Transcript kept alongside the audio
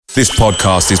This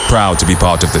podcast is proud to be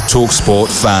part of the TalkSport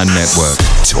Fan Network.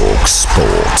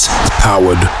 TalkSport.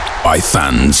 Powered by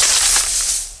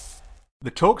fans.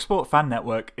 The TalkSport Fan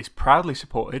Network is proudly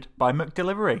supported by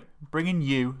McDelivery, bringing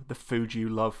you the food you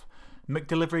love.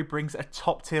 McDelivery brings a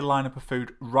top-tier lineup of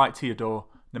food right to your door.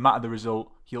 No matter the result,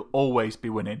 you'll always be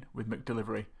winning with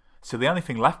McDelivery. So the only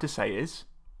thing left to say is,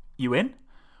 you in?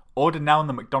 Order now on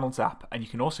the McDonald's app, and you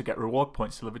can also get reward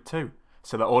points delivered too.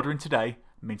 So that ordering today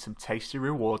means some tasty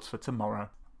rewards for tomorrow.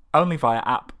 Only via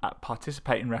app at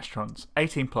participating restaurants.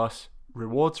 18 plus.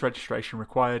 Rewards registration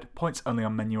required. Points only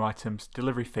on menu items.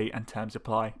 Delivery fee and terms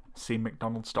apply. See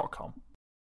mcdonalds.com.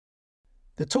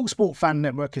 The TalkSport Fan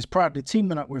Network is proudly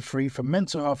teaming up with Free for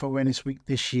Mental Health Awareness Week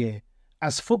this year.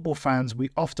 As football fans, we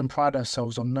often pride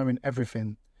ourselves on knowing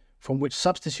everything, from which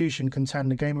substitution can turn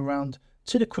the game around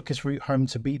to the quickest route home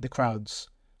to beat the crowds.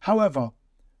 However,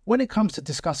 when it comes to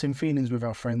discussing feelings with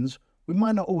our friends, we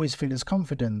might not always feel as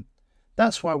confident.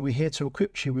 That's why we're here to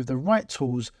equip you with the right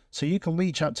tools so you can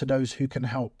reach out to those who can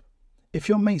help. If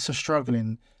your mates are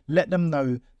struggling, let them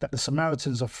know that the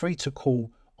Samaritans are free to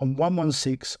call on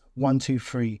 116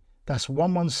 123. That's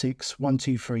 116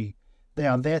 123. They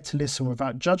are there to listen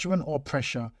without judgment or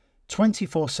pressure,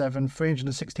 24/7,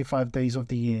 365 days of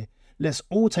the year. Let's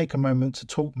all take a moment to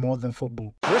talk more than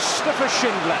football. Christopher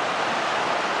Schindler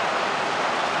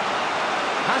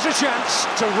has a chance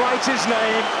to write his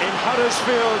name in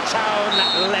Huddersfield Town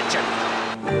legend.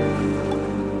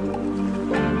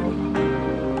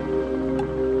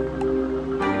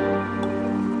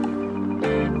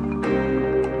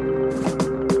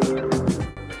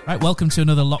 Right, welcome to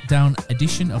another lockdown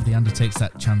edition of the Andrew Takes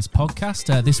That Chance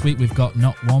podcast. This week we've got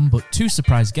not one but two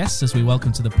surprise guests as we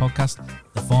welcome to the podcast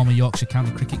the former Yorkshire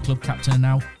County Cricket Club captain and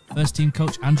now first team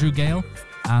coach Andrew Gale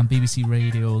and BBC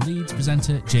Radio Leeds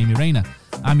presenter Jamie Rayner.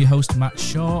 I'm your host Matt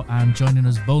Shaw, and joining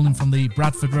us bowling from the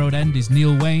Bradford Road end is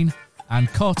Neil Wayne,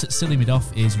 and caught at silly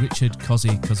mid-off is Richard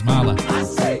Cozzy Kosmala. I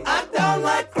say I don't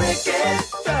like cricket.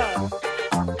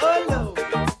 Oh no,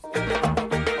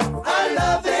 I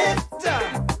love it.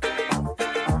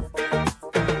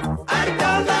 I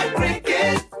don't like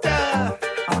cricket.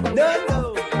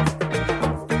 No,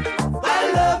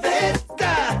 I love it.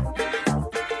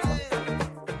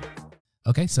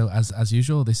 Okay, so as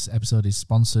usual, this episode is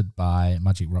sponsored by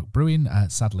Magic Rock Brewing.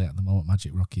 Sadly, at the moment,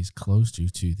 Magic Rock is closed due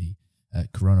to the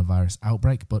coronavirus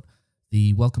outbreak, but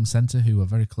the Welcome Centre, who are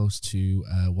very close to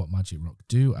what Magic Rock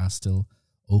do, are still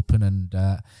open, and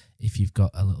if you've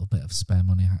got a little bit of spare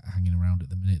money hanging around at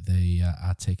the minute, they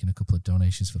are taking a couple of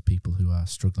donations for people who are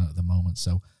struggling at the moment.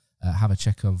 So have a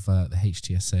check of the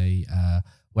HTSA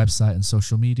website and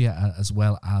social media, as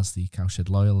well as the Cowshed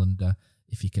Loyal, and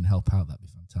if you can help out, that'd be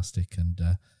fantastic, and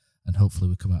hopefully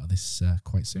we'll come out of this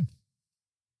quite soon.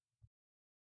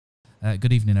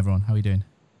 Good evening, everyone. How are you doing?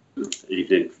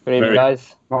 Evening. Good evening,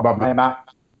 guys. Not bad, mate, Matt.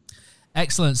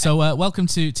 Excellent. So welcome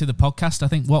to the podcast. I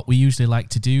think what we usually like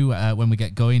to do when we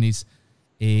get going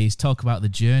is talk about the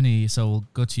journey. So we'll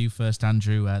go to you first,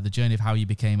 Andrew, the journey of how you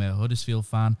became a Huddersfield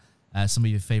fan, some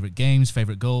of your favourite games,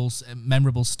 favourite goals,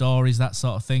 memorable stories, that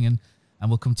sort of thing, and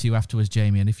we'll come to you afterwards,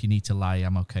 Jamie, and if you need to lie,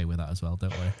 I'm okay with that as well,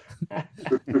 don't worry.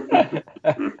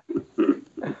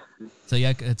 So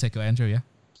yeah, take it away, Andrew, yeah?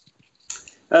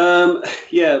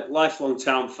 Lifelong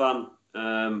town fan.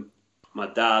 My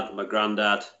dad, my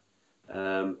granddad,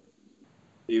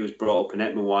 he was brought up in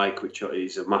Ettenwyke, which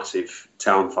is a massive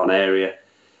town fan area.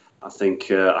 I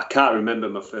think, I can't remember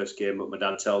my first game, but my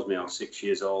dad tells me I was 6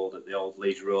 years old at the old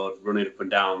Leeds Road, running up and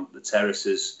down the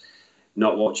terraces,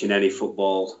 not watching any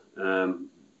football,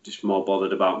 just more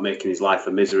bothered about making his life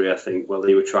a misery, I think, while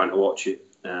they were trying to watch it.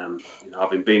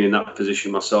 Having been in that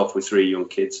position myself with three young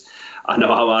kids, I know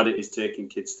how hard it is taking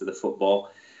kids to the football.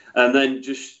 And then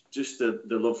just the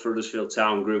love for Huddersfield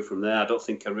Town grew from there. I don't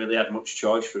think I really had much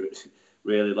choice for it,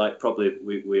 really, like probably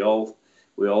we all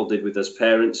did with us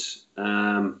parents.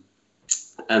 And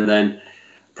then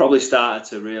probably started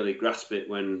to really grasp it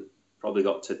when probably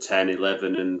got to 10,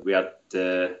 11, and we had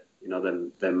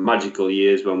them magical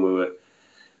years when we were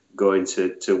going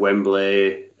to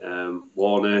Wembley,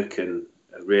 Warnock, and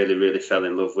really, really fell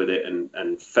in love with it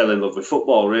and fell in love with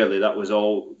football, really. That was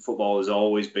all. Football has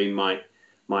always been my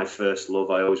first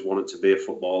love. I always wanted to be a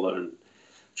footballer and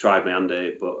tried my hand at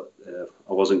it, but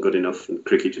I wasn't good enough, and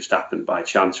cricket just happened by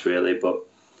chance, really. But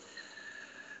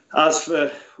as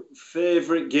for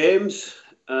favourite games,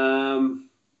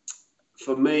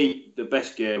 for me, the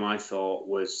best game I thought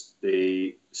was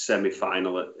the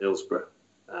semi-final at Hillsborough.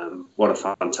 What a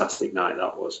fantastic night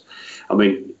that was. I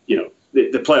mean,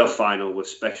 the playoff final was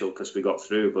special because we got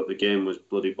through, but the game was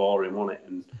bloody boring, wasn't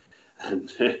it?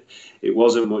 and it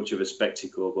wasn't much of a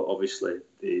spectacle. But obviously,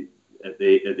 at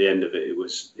the end of it, it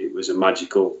was a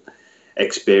magical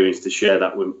experience to share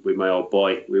that with my old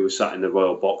boy. We were sat in the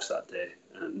Royal Box that day,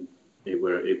 and it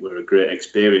were a great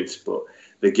experience. But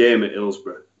the game at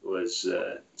Hillsborough was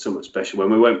something special.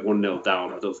 When we went 1-0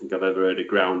 down, I don't think I've ever heard a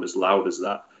ground as loud as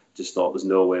that. Just thought there's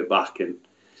no way back, and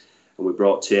we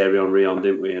brought Thierry Henry on,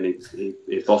 didn't we? And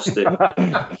he bossed it.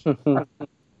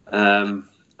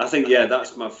 I think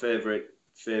that's my favourite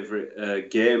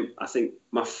game. I think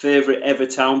my favourite ever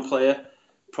town player,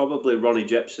 probably Ronnie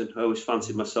Jepson. I always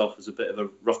fancied myself as a bit of a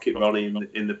Rocket Ronnie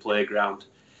in the playground,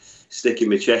 sticking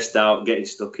my chest out, getting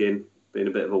stuck in, being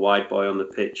a bit of a wide boy on the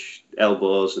pitch,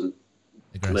 elbows and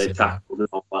late tackles and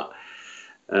all that.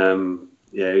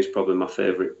 He was probably my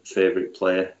favourite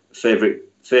player.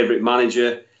 Favourite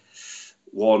manager,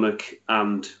 Warnock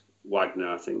and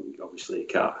Wagner. I think obviously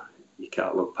you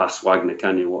can't look past Wagner,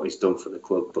 can you? What he's done for the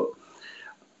club. But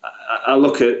I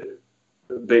look at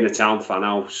being a town fan,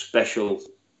 how special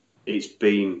it's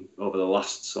been over the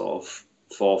last sort of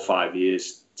 4 or 5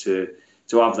 years to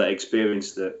have that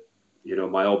experience that,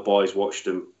 my old boy's watched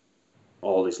him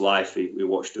all his life. We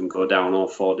watched him go down all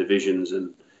 4 divisions,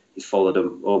 and he's followed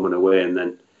them home and away, and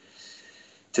then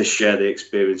to share the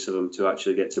experience of them to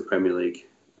actually get to Premier League,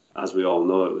 as we all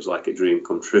know, it was like a dream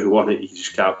come true, wasn't it? You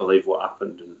just can't believe what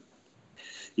happened, and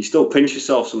you still pinch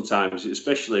yourself sometimes,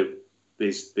 especially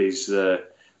these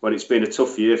when it's been a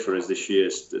tough year for us this year,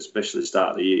 especially the start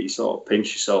of the year. You sort of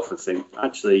pinch yourself and think,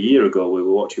 actually, a year ago we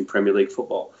were watching Premier League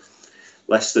football.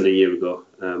 Less than a year ago,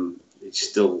 you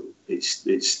still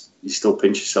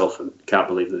pinch yourself and can't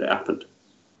believe that it happened.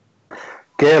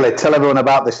 Gailey, tell everyone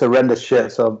about this horrendous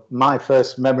shit. So my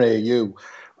first memory of you,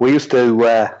 we used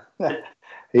to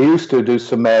he used to do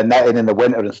some netting in the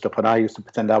winter and stuff, and I used to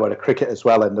pretend I were a cricket as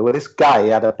well. And there was this guy, he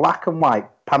had a black and white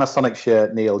Panasonic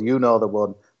shirt, Neil, you know the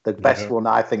one, the best one,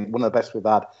 I think, one of the best we've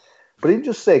had. But he didn't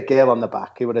just say Gale on the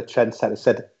back, he would have trendsetter,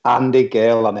 said Andy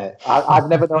Gale on it. I've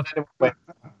never known anyone with.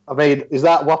 I mean, is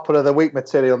that Whopper of the Week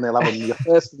material, Neil? I mean, your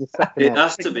first and your second. It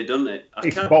has to be, doesn't it? I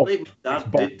can't believe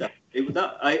Dad did that.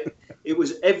 It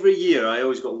was every year I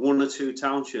always got 1 or 2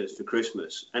 town shirts for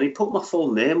Christmas, and he put my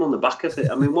full name on the back of it.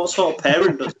 I mean, what sort of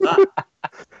parent does that?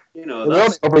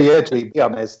 That's probably year, to be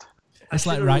honest. It's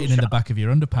like writing in the back of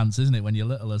your underpants, isn't it, when you're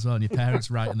little as well, and your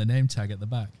parents writing the name tag at the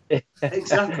back.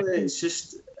 Exactly. It's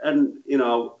just, and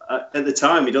at the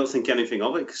time you don't think anything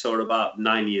of it because I was about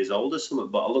 9 years old or something.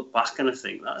 But I look back and I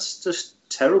think that's just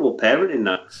terrible parenting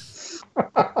now.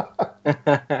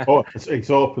 It's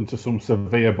open to some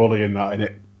severe bullying, that,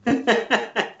 innit?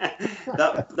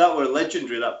 that were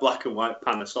legendary, that black and white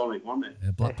Panasonic, wasn't it?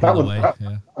 Yeah, Blackpool away.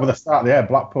 With the start of the year,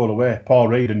 Blackpool away. Paul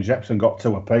Reed and Jepson got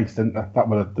 2 apiece, didn't they? That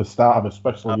was the start of a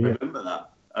special year. I remember that.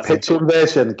 Pitch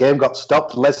invasion, the game got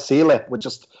stopped. Les Seeley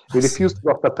he refused to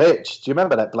go off the pitch. Do you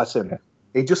remember that? Bless him.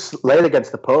 He just laid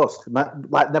against the post,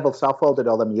 like Neville Southall did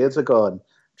all them years ago, and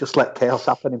just let chaos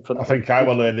happen in front of him. I think I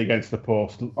was laid against the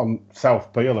post on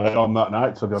South Peel on that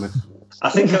night, to be honest. I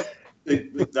think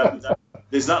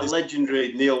there's that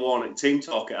legendary Neil Warnock team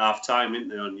talk at half time, isn't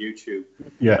there, on YouTube?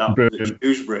 Yeah, brilliant.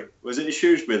 Shrewsbury. Was it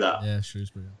Shrewsbury that? Yeah,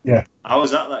 Shrewsbury. Yeah. I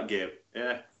was at that game.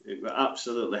 Yeah. It was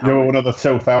absolutely You were one of the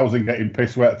 2,000 getting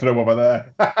piss wet through over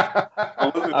there.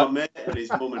 I went with my mate and his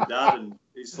mum and dad, and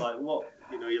it's like, what?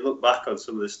 You look back on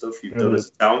some of the stuff you've done as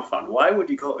a town fan. Why would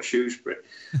you go to Shrewsbury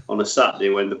on a Saturday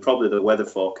when probably the weather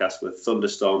forecast with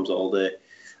thunderstorms all day,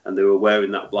 and they were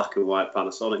wearing that black and white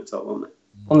Panasonic top, weren't they?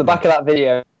 On the back of that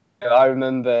video, I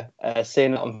remember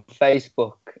seeing it on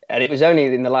Facebook, and it was only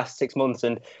in the last 6 months,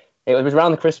 and it was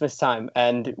around the Christmas time,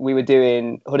 and we were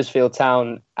doing Huddersfield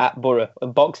Town at Borough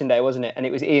on Boxing Day, wasn't it? And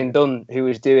it was Ian Dunn who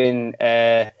was doing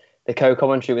the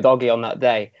co-commentary with Oggy on that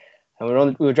day. And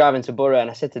we were driving to Borough, and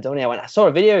I said to Dunny, I saw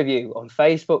a video of you on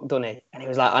Facebook, Dunny. And he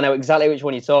was like, I know exactly which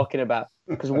one you're talking about.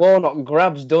 Because Warnock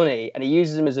grabs Dunny and he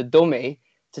uses him as a dummy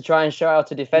to try and show how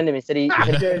to defend him. He said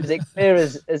as clear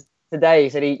as today, he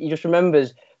said he just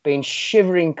remembers being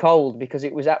shivering cold because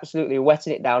it was absolutely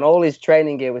wetting it down. All his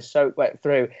training gear was soaked wet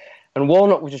through. And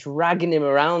Warnock was just ragging him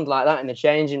around like that in the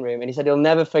changing room. And he said he'll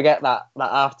never forget that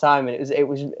half time. And it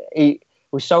was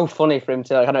so funny for him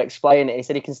to kind of explain it. He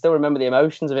said he can still remember the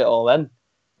emotions of it all then.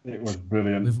 It was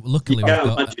brilliant. You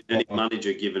can't imagine any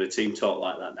manager giving a team talk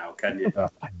like that now, can you? No.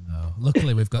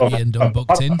 Luckily, we've got Ian Dunn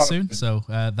booked in soon, so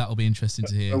that'll be interesting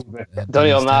to hear.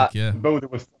 Donny on that. Yeah. Both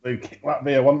was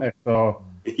Latvia, wasn't it? So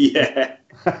yeah.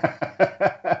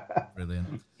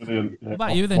 Brilliant. What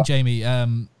about you then, Jamie?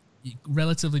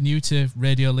 Relatively new to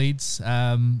Radio Leeds.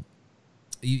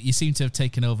 You seem to have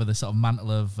taken over the sort of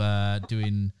mantle of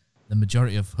doing the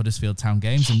majority of Huddersfield Town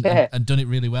games and done it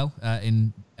really well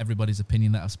in everybody's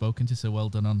opinion that I've spoken to. So well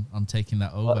done on taking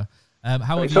that over. How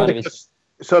have It's you?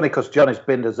 only because Johnny's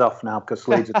binned us off now because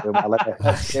Leeds are doing well. I'm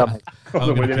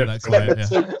going to keep that quiet.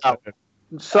 Yeah.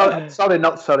 Sorry,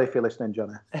 not sorry if you're listening,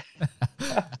 Johnny.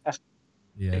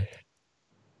 Yeah.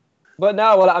 But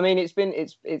no, well, I mean,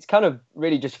 it's kind of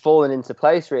really just fallen into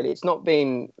place. Really, it's not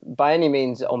been by any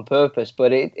means on purpose,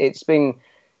 but it's been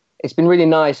really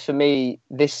nice for me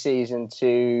this season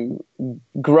to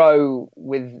grow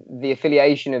with the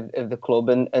affiliation of the club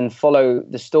and follow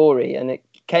the story. And it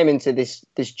came into this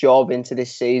job, into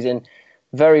this season,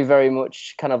 very, very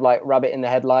much kind of like rabbit in the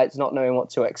headlights, not knowing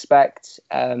what to expect.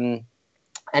 And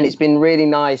it's been really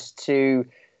nice to,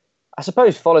 I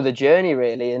suppose, follow the journey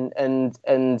really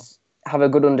and have a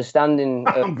good understanding.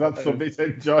 I'm glad somebody's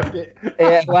enjoyed it.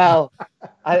 Yeah, well,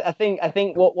 I think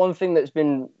one thing that's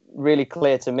been really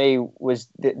clear to me was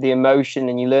the emotion,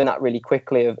 and you learn that really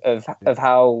quickly of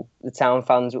how the Town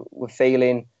fans were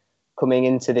feeling coming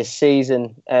into this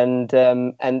season, and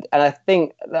I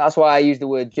think that's why I use the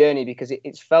word journey, because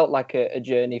it's felt like a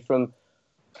journey from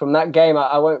that game.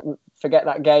 I won't forget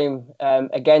that game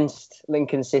against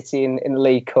Lincoln City in the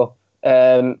League Cup.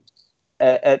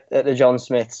 At the John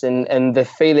Smiths and the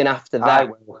feeling after that,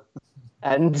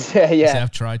 and yeah,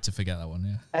 I've tried to forget that one,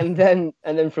 yeah. And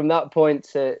then from that point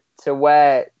to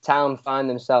where Town find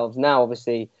themselves now,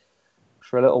 obviously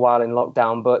for a little while in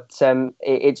lockdown, but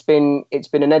it's been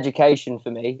an education for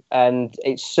me, and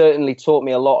it's certainly taught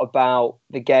me a lot about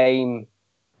the game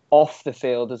off the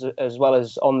field as well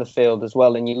as on the field as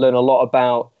well, and you learn a lot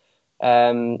about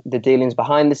the dealings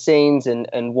behind the scenes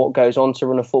and what goes on to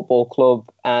run a football club.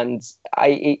 And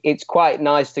it's quite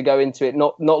nice to go into it,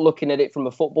 not looking at it from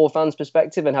a football fan's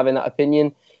perspective and having that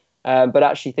opinion, but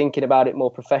actually thinking about it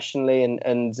more professionally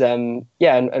and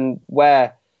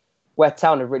where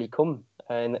Town have really come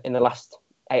in the last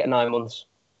 8 or 9 months.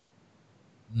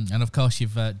 And of course,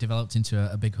 you've developed into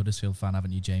a big Huddersfield fan,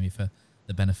 haven't you, Jamie, for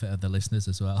the benefit of the listeners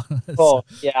as well? Oh,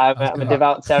 yeah, I'm a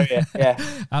devout terrier. Yeah,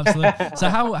 absolutely. So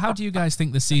how do you guys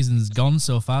think the season's gone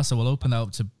so far? So we'll open that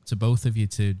up to both of you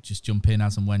to just jump in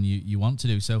as and when you want to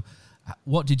do. So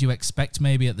what did you expect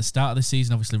maybe at the start of the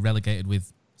season? Obviously relegated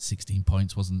with 16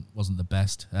 points wasn't the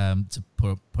best, to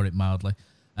put it mildly.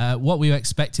 What were you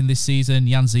expecting this season?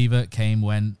 Jan Siewert came,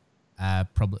 went.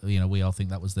 Probably, we all think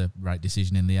that was the right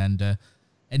decision in the end.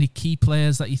 Any key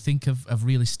players that you think have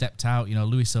really stepped out?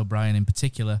 Lewis O'Brien in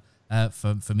particular,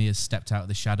 for me, has stepped out of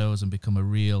the shadows and become a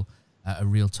real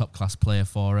top class player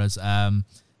for us. And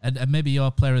maybe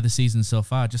your player of the season so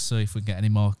far, just so if we get any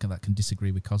more that can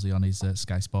disagree with Cozzy on his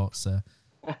Sky Sports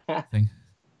thing.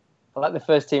 I let the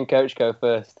first team coach go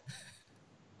first.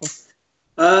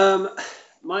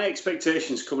 My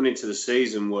expectations coming into the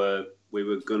season were we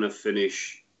were going to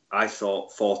finish, I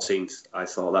thought, 14th. I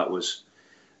thought that was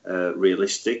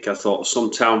realistic. I thought some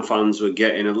Town fans were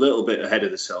getting a little bit ahead of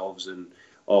themselves and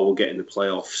we'll get in the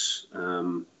playoffs.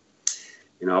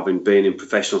 Having been in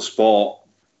professional sport,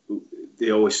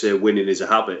 they always say winning is a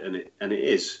habit, and it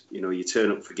is. You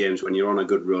turn up for games when you're on a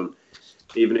good run,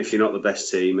 even if you're not the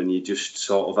best team, and you just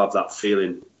sort of have that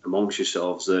feeling amongst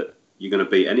yourselves that you're going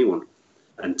to beat anyone.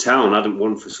 And Town hadn't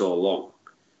won for so long.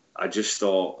 I just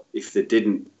thought if they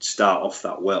didn't start off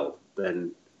that well,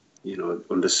 then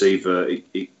under Siewert,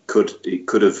 it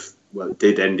could have, well, it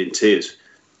did end in tears.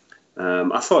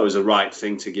 I thought it was the right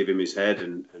thing to give him his head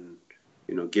and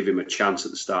give him a chance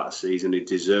at the start of the season. He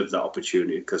deserved that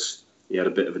opportunity because he had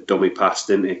a bit of a dummy pass,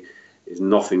 didn't he? There's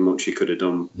nothing much he could have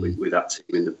done with that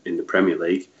team in the Premier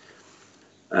League.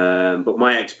 But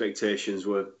my expectations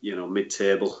were,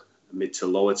 mid-table, mid to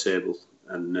lower table,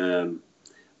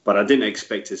 but I didn't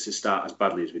expect us to start as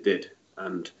badly as we did.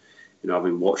 And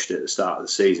having watched it at the start of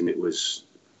the season, it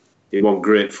wasn't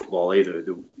great football either.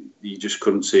 You just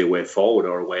couldn't see a way forward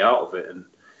or a way out of it,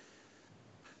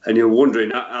 and you're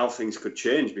wondering how things could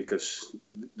change because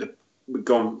the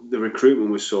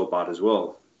recruitment was so bad as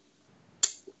well.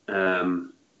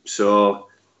 So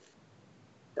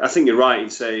I think you're right in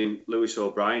saying Lewis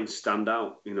O'Brien stand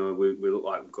out. We look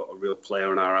like we've got a real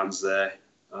player on our hands there.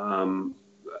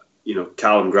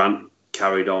 Callum Grant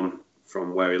carried on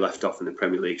from where he left off in the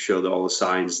Premier League, showed all the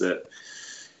signs that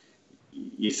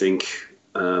you think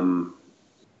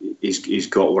he's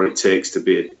got what it takes to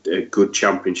be a good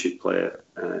Championship player,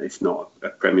 if not a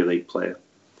Premier League player.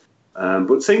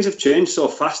 But things have changed so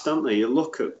fast, haven't they? You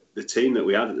look at the team that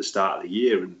we had at the start of the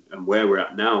year and where we're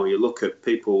at now. You look at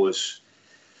people as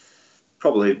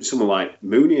probably someone like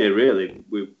Mounier, really.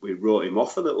 We wrote him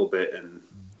off a little bit, and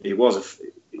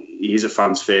he is a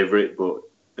fan's favourite, but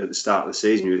at the start of the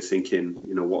season, you were thinking,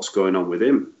 what's going on with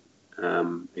him?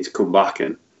 He's come back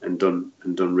and done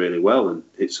really well and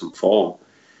hit some form.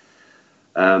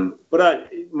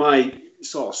 My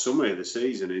sort of summary of the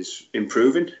season is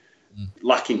improving,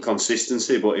 lacking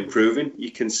consistency, but improving.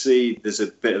 You can see there's a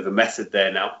bit of a method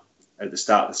there now. At the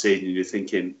start of the season, you're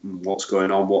thinking, what's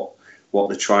going on, what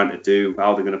they're trying to do,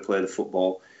 how they're going to play the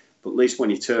football. But at least when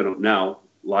you turn up now,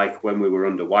 like when we were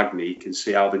under Wagner, you can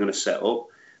see how they're going to set up.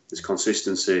 There's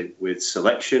consistency with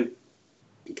selection.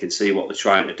 You can see what they're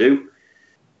trying to do.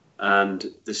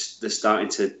 And they're starting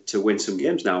to win some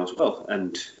games now as well.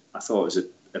 And I thought it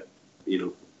was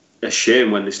a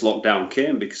shame when this lockdown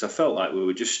came, because I felt like we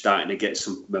were just starting to get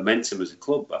some momentum as a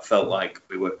club. I felt like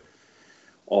we were,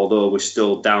 although we're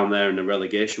still down there in the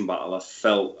relegation battle,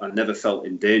 I never felt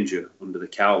in danger under the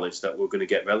Cowleys that we're going to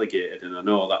get relegated. And I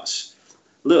know that's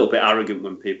a little bit arrogant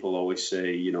when people always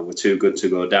say, we're too good to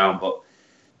go down. But,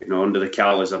 under the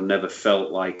Cowleys, I've never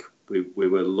felt like we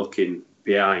were looking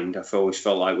behind. I've always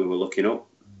felt like we were looking up.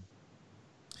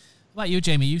 What about you,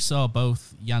 Jamie? You saw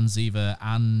both Jan Zever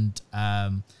and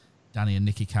Danny and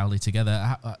Nicky Cowley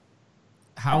together.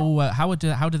 How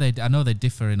do they? I know they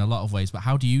differ in a lot of ways, but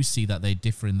how do you see that they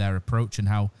differ in their approach, and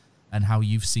how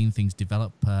you've seen things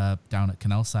develop down at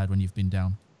Canalside when you've been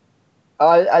down?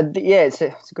 It's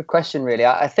a good question, really.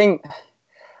 I think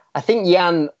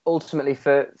Jan ultimately,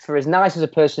 for as nice as a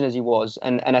person as he was,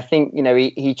 and I think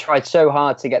he tried so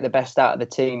hard to get the best out of the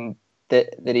team that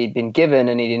he'd been given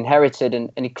and he'd inherited,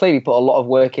 and he clearly put a lot of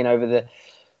work in over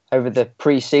the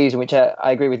pre-season, which I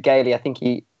agree with Gailey. I think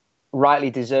he rightly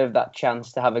deserved that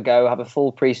chance to have a go, have a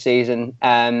full pre-season,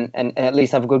 and at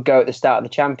least have a good go at the start of the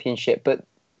championship. But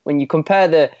when you compare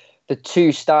the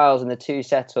two styles and the two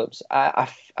setups,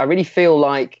 I really feel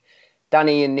like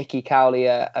Danny and Nicky Cowley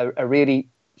are really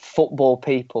football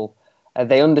people.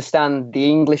 They understand the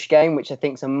English game, which I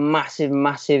think is a massive,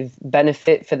 massive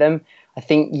benefit for them. I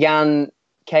think Jan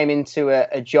came into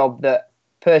a job that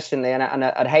personally, and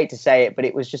I'd hate to say it, but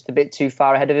it was just a bit too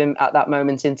far ahead of him at that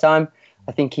moment in time.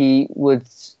 I think I would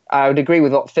agree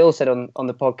with what Phil said on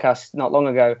the podcast not long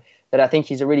ago, that I think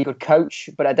he's a really good coach,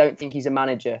 but I don't think he's a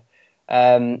manager.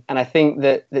 And I think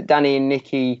that Danny and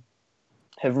Nicky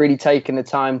have really taken the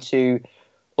time to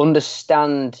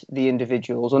understand the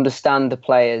individuals, understand the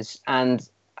players, and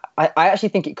I actually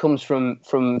think it comes from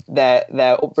their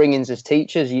upbringings as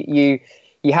teachers. You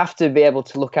have to be able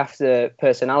to look after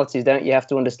personalities, don't you? You have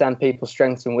to understand people's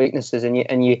strengths and weaknesses,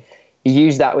 and you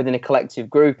use that within a collective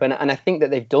group. And I think that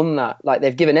they've done that. Like,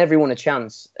 they've given everyone a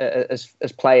chance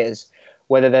as players,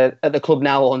 whether they're at the club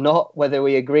now or not, whether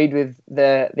we agreed with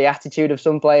the attitude of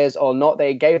some players or not.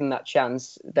 They gave them that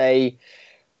chance. They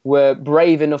were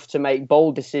brave enough to make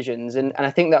bold decisions, and I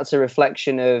think that's a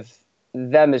reflection of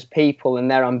them as people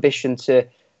and their ambition to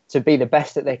be the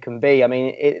best that they can be. I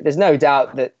mean, there's no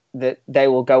doubt that they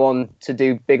will go on to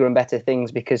do bigger and better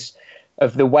things because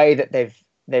of the way that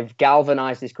they've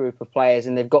galvanised this group of players,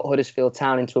 and they've got Huddersfield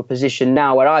Town into a position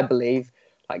now where I believe,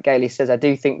 like Gailey says, I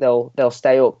do think they'll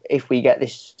stay up if we get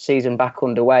this season back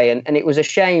underway. And it was a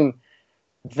shame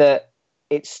that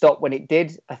it stopped when it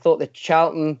did. I thought the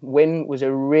Charlton win was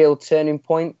a real turning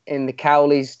point in the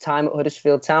Cowleys' time at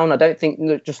Huddersfield Town. I don't think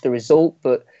not just the result,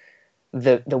 but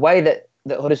the way that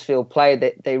Huddersfield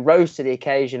played, they rose to the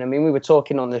occasion. I mean, we were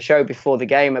talking on the show before the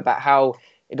game about how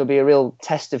it'll be a real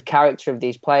test of character of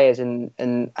these players, and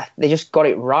they just got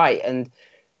it right. And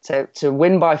to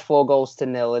win by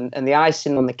 4-0, and the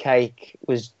icing on the cake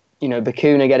was,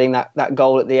 Bacuna getting that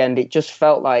goal at the end. It just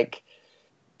felt like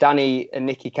Danny and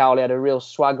Nicky Cowley had a real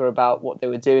swagger about what they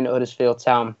were doing at Huddersfield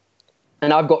Town.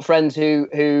 And I've got friends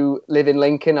who live in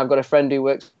Lincoln. I've got a friend who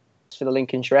works for the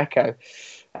Lincolnshire Echo.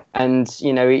 And,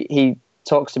 he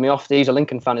talks to me often. He's a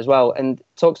Lincoln fan as well, and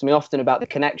talks to me often about the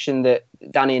connection that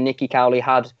Danny and Nicky Cowley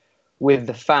had with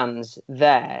the fans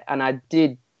there. And I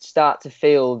did start to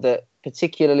feel that,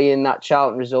 particularly in that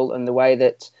Charlton result and the way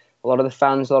that a lot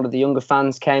of the younger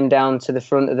fans came down to the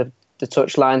front of the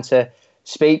touchline to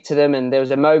speak to them, and there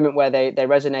was a moment where they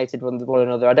resonated with one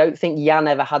another. I don't think Jan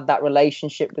ever had that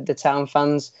relationship with the Town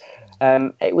fans.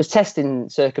 It was testing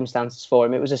circumstances for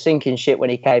him. It was a sinking ship when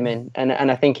he came in, and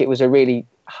I think it was a really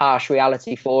harsh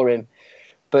reality for him.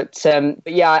 But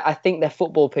yeah, I think they're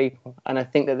football people, and I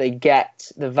think that they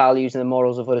get the values and the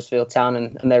morals of Huddersfield Town,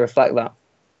 and they reflect that.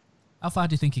 How far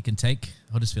do you think he can take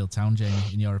Huddersfield Town, Jamie,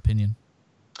 in your opinion?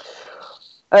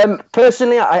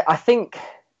 Personally, I think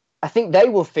they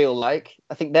will feel like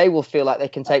they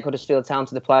can take Huddersfield Town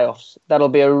to the playoffs. That'll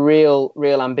be a real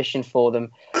ambition for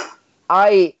them.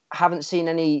 I haven't seen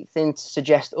anything to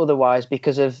suggest otherwise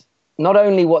because of not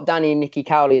only what Danny and Nicky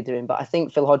Cowley are doing, but I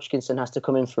think Phil Hodgkinson has to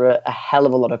come in for a hell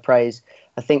of a lot of praise.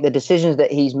 I think the decisions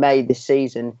that he's made this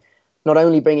season not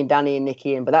only bringing Danny and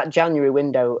Nicky in, but that January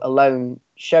window alone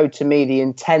showed to me the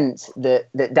intent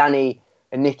that Danny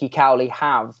and Nicky Cowley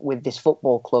have with this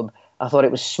football club. I thought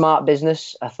it was smart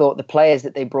business. I thought the players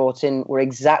that they brought in were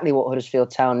exactly what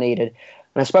Huddersfield Town needed.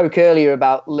 And I spoke earlier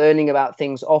about learning about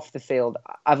things off the field.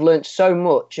 I've learned so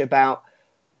much about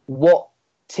what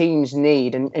teams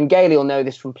need, and Gailey will know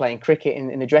this from playing cricket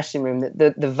in the dressing room,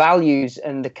 that the values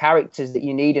and the characters that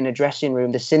you need in a dressing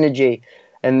room, the synergy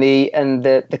and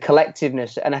the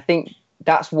collectiveness. And I think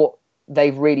that's what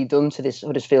they've really done to this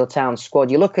Huddersfield Town squad.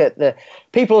 You look at the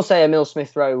people will say Emil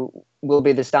Smith-Rowe will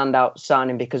be the standout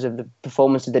signing because of the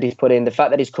performances that he's put in, the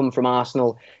fact that he's come from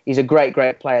Arsenal. He's a great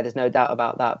player. There's no doubt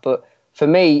about that. But for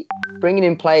me, bringing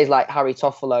in players like Harry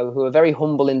Toffolo, who are very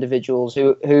humble individuals,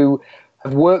 who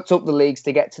have worked up the leagues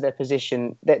to get to their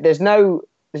position, there's no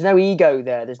ego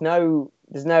there. There's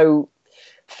no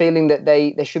feeling that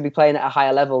they should be playing at a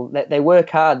higher level. They work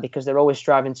hard because they're always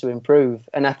striving to improve.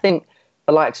 And I think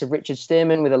the likes of Richard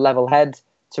Stearman with a level head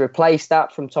to replace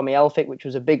that from Tommy Elphick, which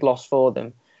was a big loss for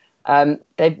them.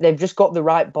 They've just got the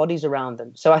right bodies around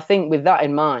them. So I think with that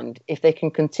in mind, if they can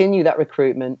continue that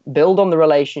recruitment, build on the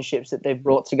relationships that they've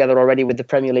brought together already with the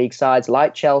Premier League sides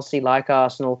like Chelsea, like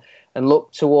Arsenal, and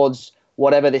look towards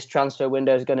whatever this transfer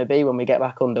window is going to be when we get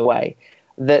back underway,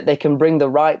 that they can bring the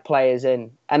right players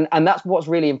in. And that's what's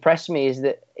really impressed me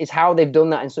is how they've done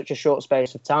that in such a short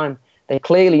space of time. They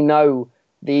clearly know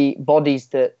the bodies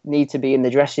that need to be in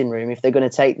the dressing room if they're going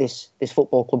to take this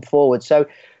football club forward. So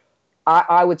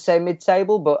I would say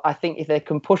mid-table, but I think if they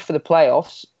can push for the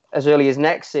playoffs as early as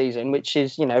next season, which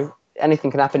is,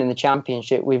 anything can happen in the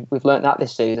Championship. We've learnt that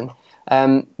this season.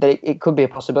 That it could be a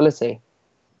possibility.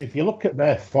 If you look at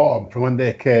their form from when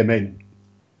they came in,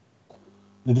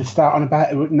 did they start on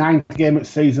about ninth game of the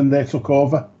season they took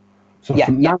over? So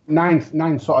from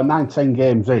 10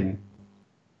 games in,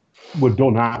 we're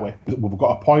done, aren't we? We've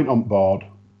got a point on board,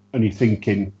 and you're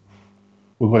thinking,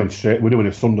 we're doing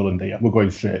a Sunderland here, we're going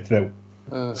straight through.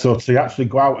 So to actually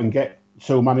go out and get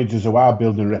two managers who are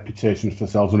building reputations for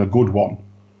themselves and a good one,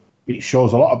 it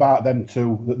shows a lot about them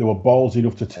too, that they were ballsy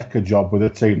enough to take a job with a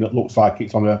team that looks like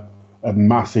it's on a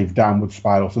massive downward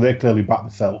spiral. So they clearly back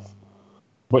themselves.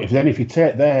 But if you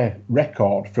take their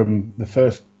record from the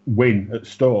first win at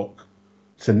Stoke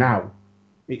to now,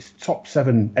 it's top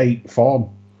 7-8 form.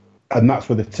 And that's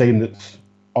with a team that's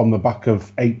on the back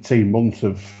of 18 months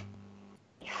of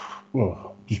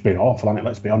just been awful, hasn't it?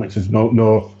 Let's be honest. There's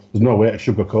no way to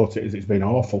sugarcoat it. It's been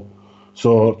awful.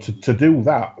 So to do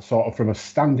that sort of from a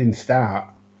standing start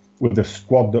with a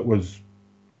squad that was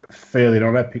failing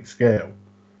on an epic scale,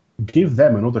 give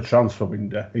them another transfer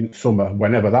window in summer,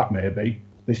 whenever that may be.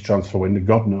 This transfer window,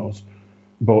 God knows.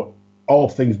 But all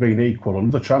things being equal,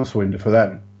 another transfer window for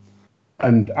them.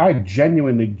 And I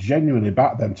genuinely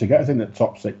back them to get us in the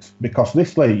top 6, because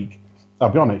this league, I'll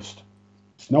be honest,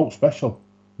 it's not special.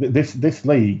 This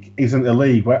league isn't a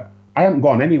league where I haven't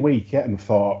gone any week yet and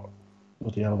thought,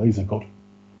 bloody hell, these are good.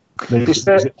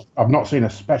 I've not seen a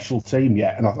special team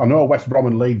yet, and I know West Brom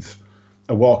and Leeds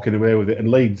are walking away with it, and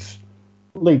Leeds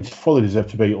fully deserve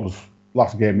to beat us.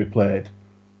 Last game we played,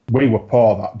 we were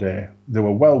poor that day. They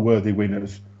were well-worthy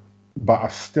winners, but I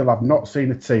still have not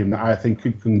seen a team that I think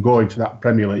can go into that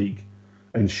Premier League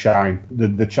and shine.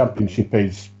 The Championship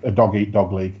is a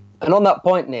dog-eat-dog league. And on that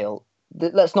point, Neil,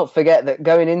 let's not forget that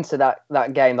going into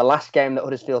that game, the last game that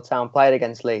Huddersfield Town played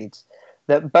against Leeds,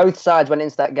 that both sides went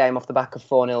into that game off the back of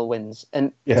 4-0 wins.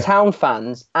 And Town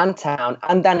fans and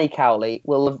Danny Cowley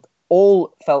will have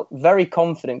all felt very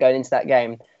confident going into that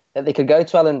game that they could go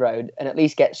to Ellen Road and at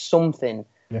least get something.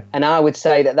 Yeah. And I would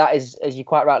say that is, as you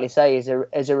quite rightly say, is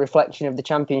a reflection of the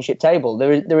Championship table.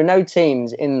 There are no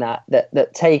teams in that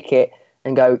take it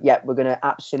and go, yeah, we're going to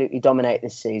absolutely dominate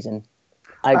this season.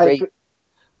 I agree.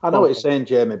 I know what you're saying,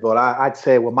 Jamie, but I'd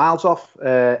say we're miles off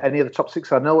any of the top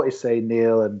 6. I know what you're saying,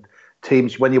 Neil, and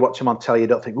teams, when you watch them on telly, you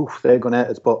don't think, oof, they're going to hit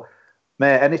us. But,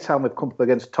 mate, any time we've come up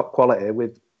against top quality, we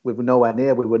were nowhere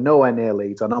near. We were nowhere near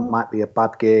Leeds. I know it might be a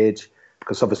bad gauge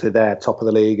because obviously they're top of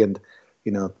the league, and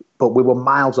but we were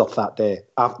miles off that day.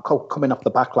 Coming off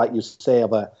the back, like you say,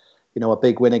 of a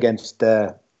big win against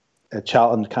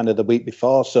Charlton kind of the week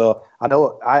before. So I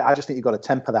know I just think you've got to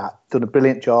temper that. Done a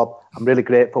brilliant job. I'm really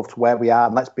grateful to where we are.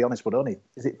 And let's be honest, we're only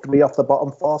 3 off the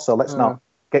bottom 4. So let's not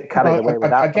get carried away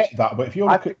with that. I get that, but if you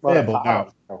look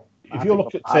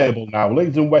at table now,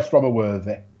 Leeds and West Brom are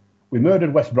worthy. We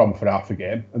murdered West Brom for half a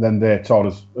game, and then they taught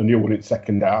us a new one in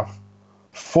second half.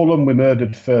 Fulham we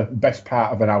murdered for best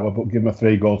part of an hour, but give them a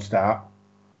 3-goal start.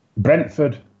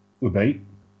 Brentford we beat.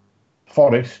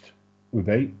 Forest we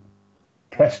beat.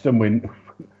 Preston we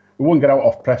wouldn't get out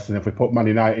off Preston if we put Man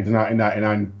United's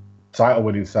 1999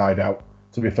 title-winning side out.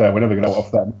 To be fair, we're never going to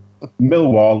off them.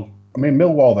 Millwall are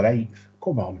 8th.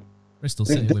 Come on. Bristol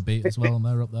City we beat as well, and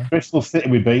they're up there. Bristol City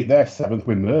we beat. They're 7th.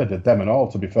 We murdered them and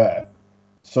all, to be fair.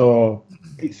 So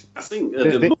I think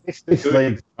this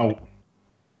league out.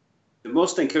 The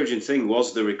most encouraging thing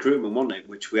was the recruitment, wasn't it?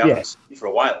 Which we haven't seen for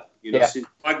a while. Since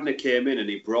Wagner came in and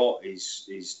he brought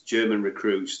his German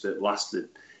recruits that lasted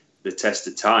the test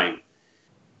of time,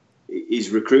 his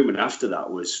recruitment after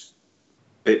that was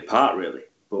a bit part, really.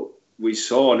 But we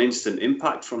saw an instant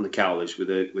impact from the Cowleys with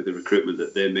the recruitment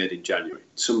that they made in January.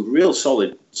 Some real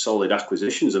solid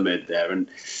acquisitions are made there, and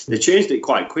they changed it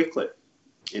quite quickly.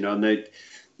 And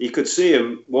you could see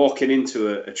them walking into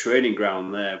a training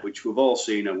ground there, which we've all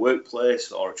seen, a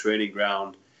workplace or a training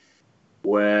ground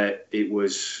where it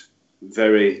was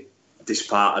very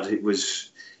disparate. It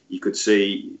was, you could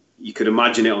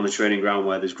imagine it on the training ground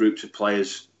where there's groups of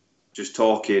players just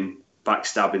talking,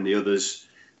 backstabbing the others,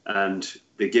 and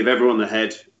they give everyone the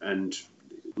head and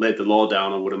laid the law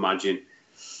down, I would imagine,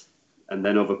 and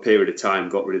then over a period of time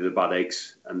got rid of the bad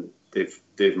eggs, and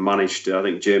they've managed to, I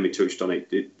think Jamie touched on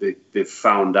it, they've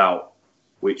found out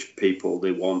which people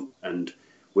they want, and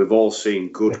we've all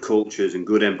seen good cultures and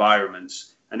good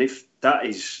environments. And if that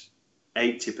is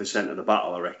 80% of the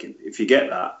battle, I reckon, if you get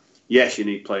that, yes, you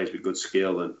need players with good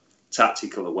skill and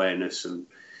tactical awareness and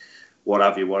what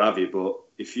have you, but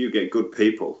if you get good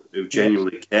people who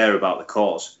genuinely care about the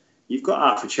cause, you've got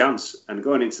half a chance. And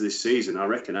going into this season, I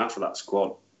reckon half of that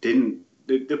squad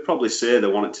they'd probably say they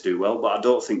wanted to do well, but I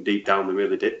don't think deep down they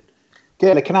really did.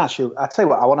 Gailey, can I ask you? I tell you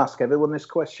what, I want to ask everyone this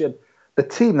question. The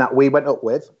team that we went up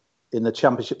with in the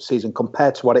championship season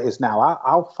compared to what it is now,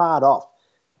 how far off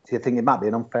do you think, it might be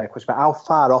an unfair question, but how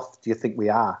far off do you think we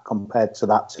are compared to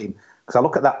that team? Because I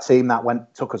look at that team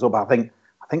that took us up, I think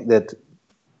they'd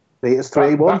beat us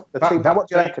 3-1. What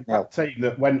do you reckon, Neil? That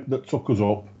team that took us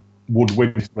up would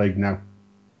win this league now.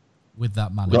 With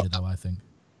that manager, though, I think.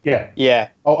 Yeah.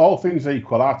 All things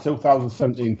equal, our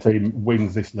 2017 team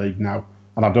wins this league now,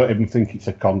 and I don't even think it's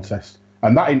a contest.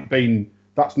 And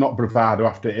that's not bravado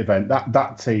after the event.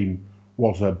 That team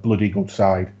was a bloody good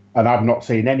side, and I've not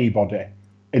seen anybody.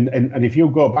 And if you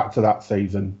go back to that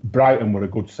season, Brighton were a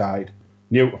good side,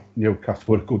 Newcastle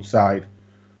were a good side,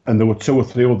 and there were 2 or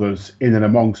 3 others in and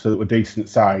amongst that were decent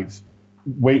sides.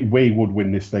 We would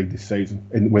win this league this season.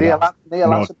 Neil,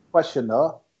 answer the question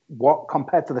though. What,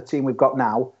 compared to the team we've got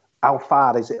now, how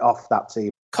far is it off that team?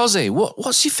 Cozzy,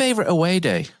 what's your favourite away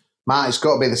day? Matt, it's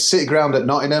got to be the City Ground at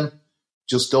Nottingham.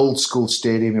 Just old school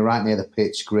stadium, you're right near the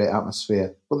pitch, great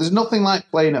atmosphere. But there's nothing like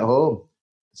playing at home.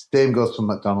 The same goes for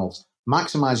McDonald's.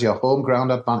 Maximise your home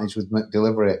ground advantage with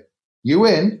McDelivery. You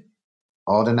win?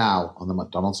 Order now on the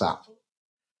McDonald's app.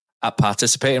 At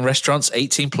participating restaurants,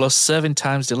 18 plus, serving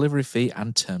times, delivery fee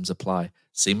and terms apply.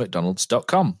 See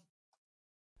mcdonalds.com.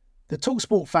 The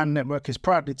TalkSport Fan Network is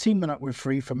proudly teaming up with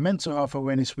Free for Mental Health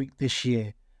Awareness Week this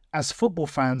year. As football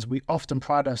fans, we often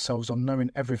pride ourselves on knowing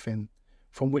everything,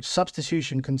 from which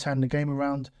substitution can turn the game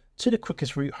around to the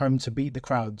quickest route home to beat the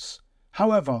crowds.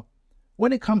 However,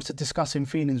 when it comes to discussing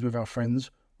feelings with our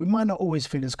friends, we might not always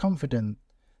feel as confident.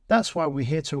 That's why we're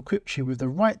here to equip you with the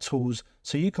right tools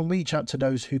so you can reach out to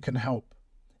those who can help.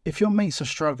 If your mates are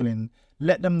struggling,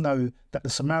 let them know that the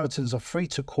Samaritans are free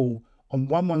to call on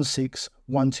 116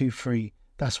 123.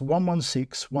 That's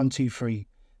 116 123.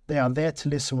 They are there to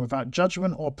listen without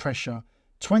judgment or pressure,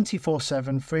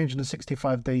 24/7,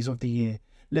 365 days of the year.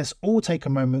 Let's all take a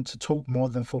moment to talk more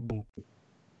than football.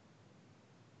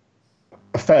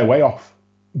 A fair way off,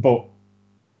 but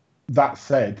that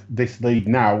said, this league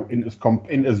now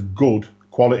isn't as good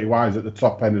quality-wise at the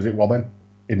top end as it was then,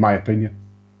 in my opinion.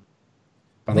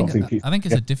 I think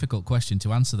it's a difficult question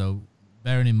to answer, though,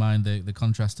 bearing in mind the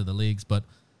contrast to the leagues. But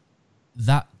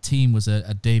that team was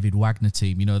a David Wagner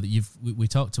team. You know that we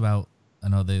talked about. I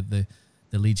know the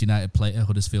Leeds United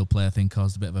Huddersfield player thing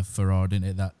caused a bit of a furore, didn't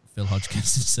it? That Phil Hodgkins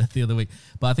said the other week.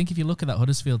 But I think if you look at that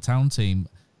Huddersfield Town team,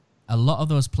 a lot of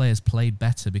those players played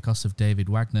better because of David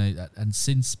Wagner. And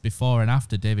since before and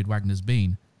after David Wagner's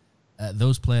been,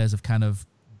 those players have kind of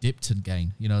dipped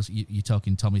again. You know, you're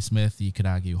talking Tommy Smith, you could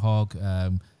argue Hogg,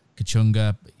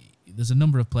 Kachunga. There's a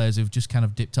number of players who've just kind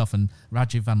of dipped off, and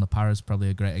Rajiv Van La Parra is probably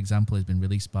a great example. He's been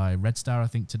released by Red Star, I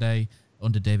think, today.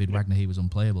 Under David Wagner, he was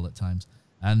unplayable at times.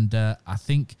 And I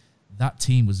think that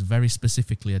team was very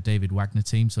specifically a David Wagner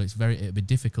team, so it'd be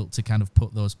difficult to kind of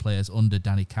put those players under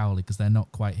Danny Cowley because they're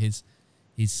not quite his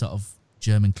sort of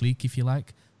German clique, if you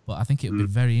like. But I think it would be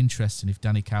very interesting if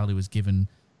Danny Cowley was given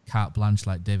carte blanche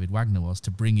like David Wagner was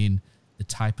to bring in the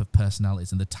type of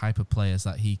personalities and the type of players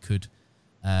that he could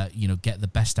get the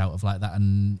best out of like that.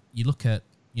 And you look at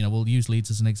we'll use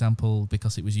Leeds as an example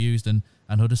because it was used, and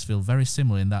Huddersfield very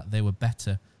similar in that they were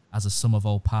better as a sum of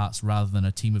all parts rather than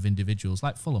a team of individuals.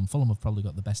 Like Fulham have probably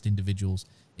got the best individuals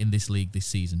in this league this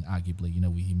season, arguably.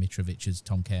 We hear Mitrovic's,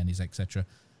 Tom Kearney's, etc.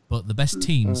 But the best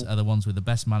teams are the ones with the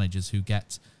best managers who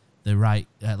get the right,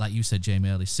 like you said, Jamie,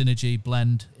 early synergy,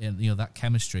 blend, and that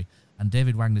chemistry. And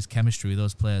David Wagner's chemistry with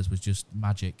those players was just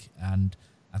magic. And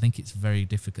I think it's very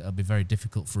difficult. It'll be very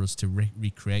difficult for us to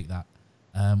recreate that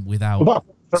without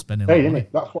spending a lot of money.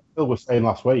 That's what Phil was saying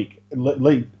last week.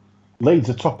 Leeds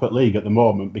are top at league at the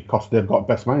moment because they've got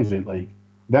best manager in league.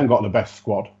 They haven't got the best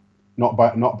squad, not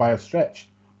by a stretch,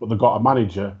 but they've got a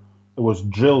manager who has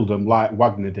drilled them like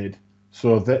Wagner did.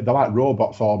 So they're like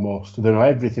robots almost. They know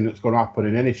everything that's going to happen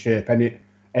in any shape,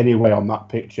 any way on that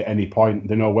pitch at any point.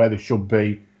 They know where they should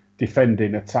be,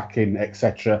 defending, attacking,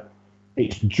 etc.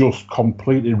 It's just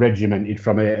completely regimented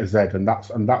from A to Z, and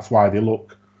that's why they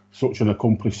look such an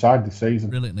accomplished side this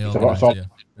season. Brilliantly organised.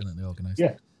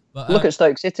 Yeah. But, look at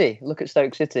Stoke City.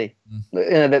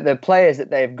 The players that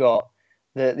they've got,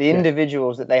 the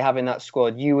individuals that they have in that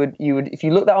squad. You would, if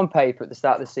you looked at that on paper at the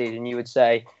start of the season, you would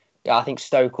say, yeah, I think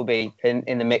Stoke will be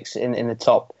in the mix in the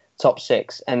top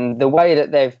 6. And the way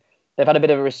that they've had a bit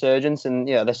of a resurgence, and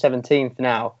they're 17th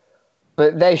now,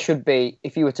 but they should be,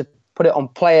 if you were to put it on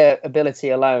player ability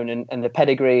alone and the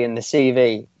pedigree and the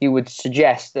CV, you would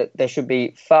suggest that they should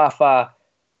be far, far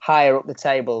higher up the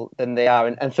table than they are.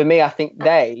 And for me, I think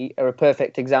they are a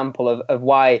perfect example of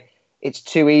why it's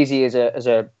too easy as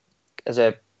a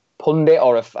pundit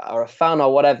or a fan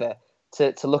or whatever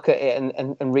to look at it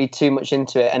and read too much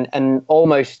into it, and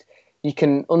almost you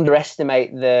can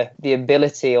underestimate the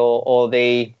ability or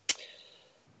the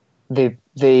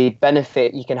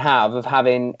benefit you can have of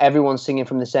having everyone singing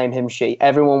from the same hymn sheet,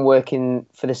 everyone working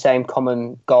for the same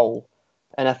common goal.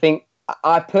 And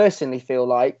I personally feel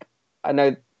like, I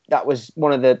know that was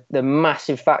one of the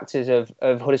massive factors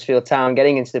of Huddersfield Town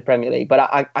getting into the Premier League, but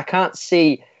I can't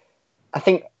see. I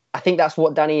think that's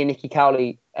what Danny and Nicky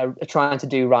Cowley are trying to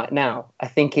do right now. I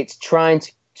think it's trying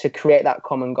to create that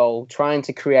common goal, trying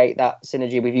to create that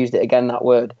synergy. We've used it again, that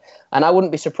word. And I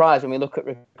wouldn't be surprised when we look at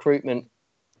recruitment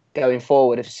going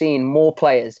forward of seeing more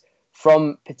players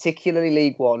from particularly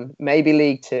League One, maybe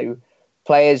League Two,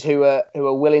 players who are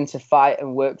willing to fight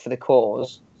and work for the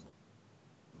cause,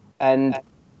 and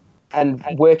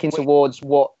working towards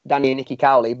what Danny and Nicky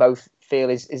Cowley both feel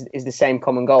is the same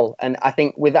common goal. And I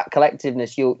think with that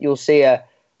collectiveness, you'll see a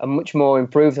much more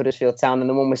improved Huddersfield Town than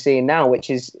the one we're seeing now, which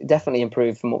is definitely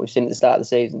improved from what we've seen at the start of the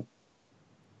season.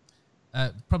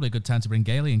 Probably a good time to bring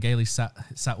Gailey, and Gailey sat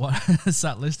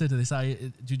listening to this.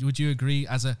 Would you agree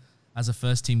as a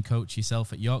first team coach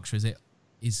yourself at Yorkshire?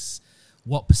 Is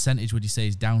what percentage would you say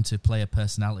is down to player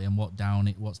personality, and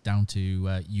what's down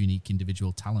to unique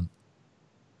individual talent?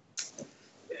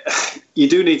 You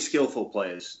do need skillful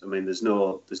players. I mean, there's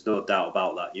no doubt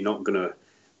about that. You're not going to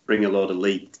bring a load of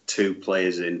League Two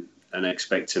players in and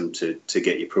expect them to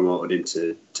get you promoted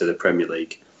into the Premier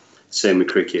League. Same with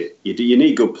cricket. You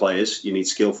need good players, you need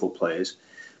skillful players,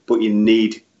 but you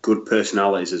need good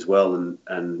personalities as well,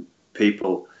 and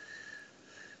people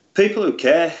who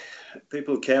care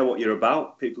what you're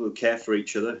about, people who care for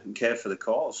each other and care for the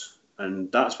cause.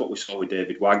 And that's what we saw with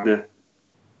David Wagner.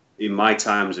 In my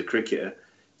time as a cricketer,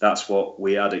 that's what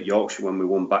we had at Yorkshire when we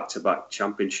won back-to-back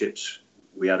championships.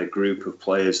 We had a group of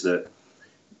players that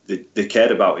they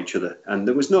cared about each other, and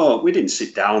we didn't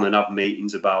sit down and have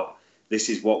meetings about this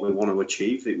is what we want to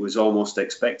achieve. It was almost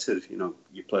expected. You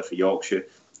play for Yorkshire,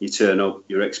 you turn up,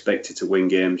 you're expected to win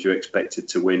games, you're expected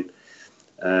to win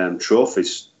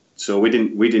trophies. So we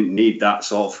didn't need that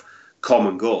sort of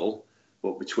common goal,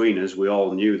 but between us, we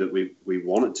all knew that we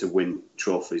wanted to win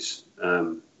trophies.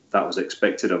 That was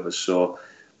expected of us. So,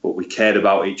 but we cared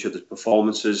about each other's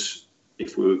performances.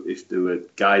 If there were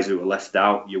guys who were left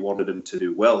out, you wanted them to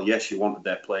do well. Yes, you wanted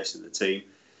their place in the team,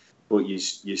 but you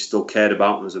still cared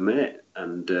about them as a mate.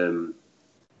 And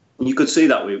you could see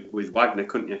that with Wagner,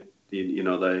 couldn't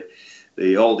you?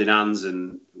 The holding hands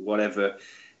and whatever.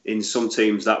 In some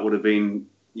teams, that would have been,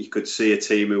 you could see a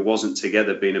team who wasn't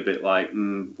together being a bit like,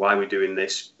 why are we doing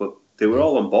this? But they were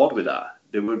all on board with that.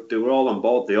 They were all on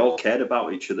board. They all cared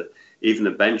about each other. Even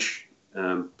the bench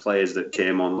players that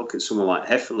came on. Look at someone like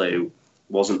Hefele, who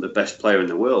wasn't the best player in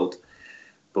the world,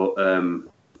 but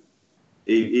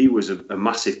he was a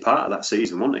massive part of that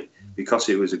season, wasn't he? Because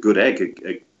he was a good egg,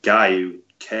 a guy who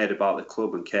cared about the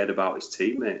club and cared about his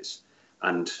teammates.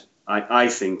 And I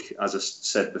think, as I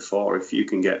said before, if you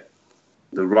can get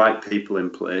the right people in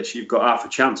place, you've got half a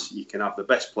chance. You can have the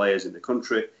best players in the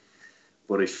country,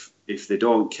 but if they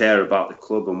don't care about the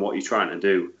club and what you're trying to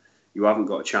do, you haven't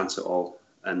got a chance at all.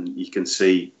 And you can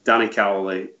see Danny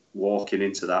Cowley walking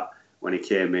into that when he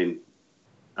came in,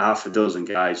 half a dozen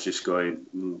guys just going,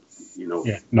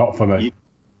 not for me.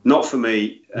 Not for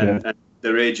me. And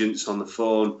their agents on the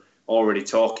phone already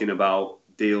talking about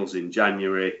deals in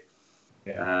January,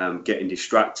 getting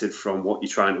distracted from what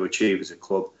you're trying to achieve as a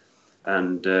club.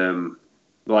 And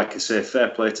like I say, fair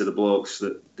play to the blokes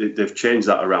that they've changed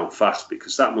that around fast,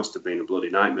 because that must have been a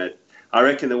bloody nightmare. I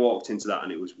reckon they walked into that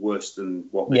and it was worse than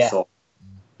what they thought.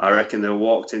 I reckon they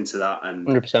walked into that and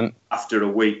 100%. After a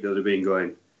week they'd have been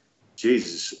going,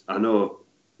 Jesus, I know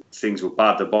things were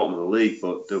bad at the bottom of the league,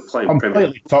 but they were playing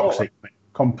completely toxic.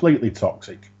 Completely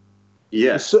toxic.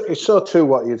 Yeah. It's so true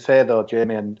what you'd say, though,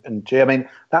 Jamie. And Jay, I mean,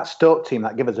 that Stoke team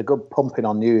that gave us a good pumping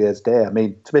on New Year's Day. I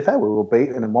mean, to be fair, we were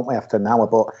beaten them, weren't we, after an hour?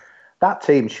 But that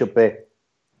team should be,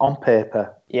 on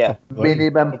paper,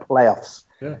 minimum playoffs.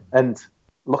 Yeah. And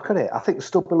look at it. I think they're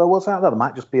still below us out there. They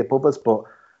might just be above us, but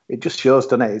it just shows,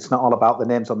 doesn't it? It's not all about the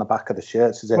names on the back of the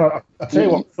shirts, is it? Well, I tell you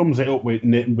what sums it up with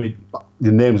the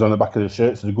names on the back of the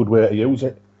shirts is a good way to use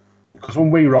it. Because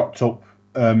when we rocked up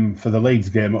for the Leeds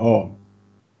game at home,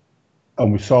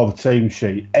 and we saw the team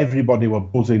sheet, everybody were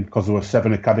buzzing because there were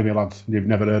 7 academy lads you've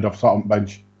never heard of sat on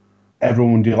bench.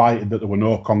 Everyone delighted that there were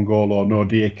no Congolo, no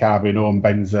Diakabi, no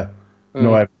Mbenza.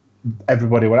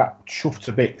 Everybody were chuffed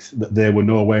to bits that they were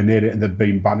nowhere near it and they'd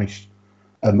been banished.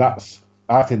 And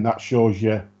I think that shows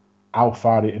you how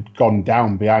far it had gone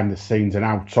down behind the scenes and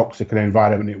how toxic an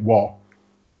environment it was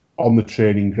on the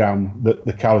training ground, that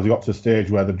the Cowleys got to the stage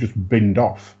where they've just binned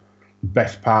off the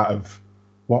best part of,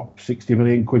 60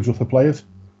 million quid worth of players.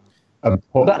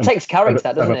 That takes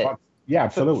character, doesn't it? Yeah,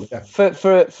 absolutely.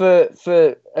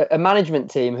 For a management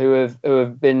team who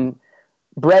have been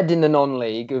bred in the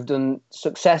non-league, who've done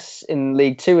success in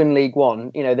League 2 and League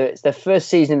 1, it's their first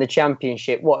season in the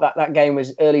Championship. That game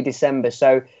was early December,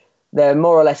 so they're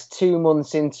more or less 2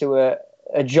 months into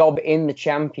a job in the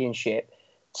Championship.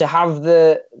 To have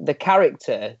the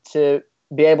character to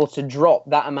be able to drop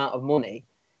that amount of money,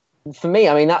 for me,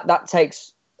 I mean that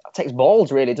takes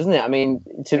balls, really, doesn't it? I mean,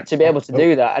 to be able to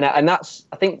do that, and that's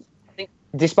I think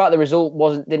despite the result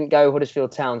didn't go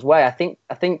Huddersfield Town's way, I think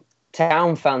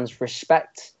Town fans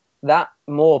respect that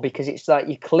more, because it's like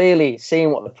you're clearly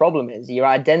seeing what the problem is, you're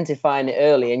identifying it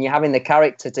early, and you're having the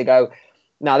character to go,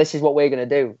 now this is what we're going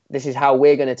to do, this is how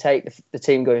we're going to take the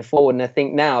team going forward. And I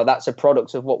think now that's a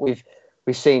product of what we've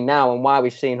seen now, and why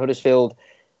we've seen Huddersfield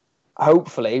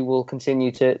hopefully will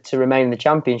continue to remain in the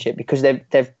Championship, because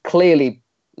they've clearly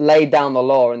laid down the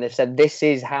law and they've said this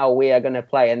is how we are going to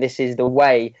play, and this is the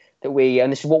way that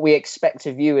this is what we expect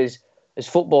of you as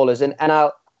footballers. And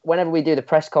whenever we do the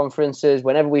press conferences,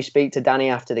 whenever we speak to Danny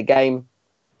after the game,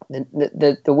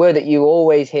 the word that you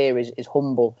always hear is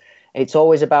humble. It's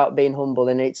always about being humble,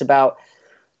 and it's about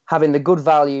having the good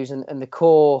values and the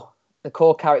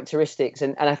core characteristics.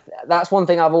 And that's one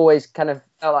thing I've always kind of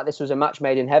felt like this was a match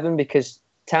made in heaven, because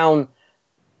Town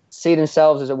see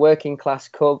themselves as a working class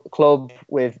club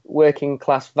with working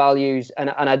class values,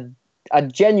 and I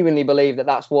genuinely believe that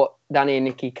that's what Danny and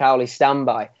Nicky Cowley stand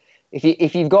by.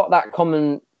 If you've got that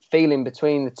common feeling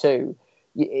between the two,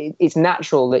 it's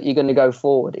natural that you're going to go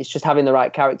forward. It's just having the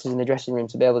right characters in the dressing room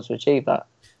to be able to achieve that.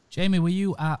 Jamie, were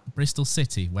you at Bristol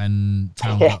City when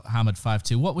Town got hammered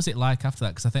 5-2? What was it like after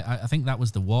that? Because I think that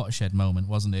was the watershed moment,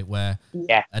 wasn't it? Where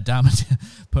Adama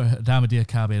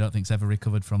Diakabi, I don't think's ever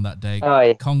recovered from that day. Oh,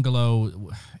 yeah.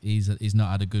 Congolo, he's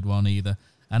not had a good one either.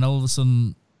 And all of a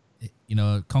sudden,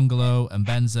 Congolo and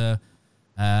Benza,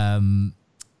 and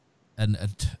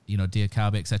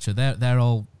Diakabi, etc. They're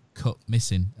all cut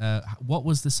missing. What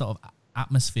was the sort of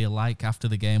atmosphere like after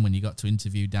the game when you got to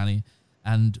interview Danny?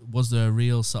 And was there a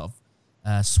real sort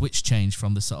of switch change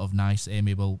from the sort of nice,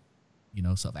 amiable,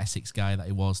 sort of Essex guy that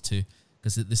he was to,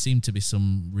 because there seemed to be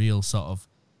some real sort of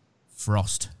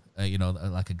frost,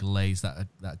 like a glaze that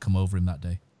come over him that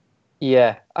day.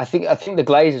 Yeah, I think the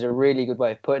glaze is a really good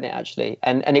way of putting it, actually.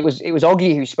 And it was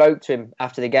Oggy who spoke to him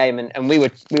after the game, and we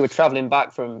were travelling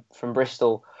back from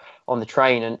Bristol on the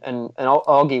train, and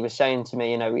Oggy was saying to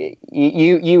me,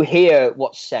 you hear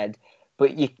what's said,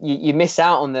 but you miss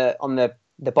out on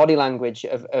the body language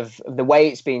of the way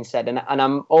it's being said, and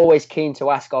I'm always keen to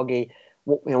ask Oggy,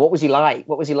 what was he like?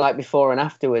 What was he like before and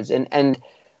afterwards? And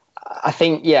I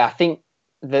think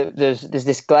there's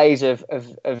this glaze of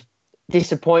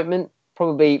disappointment,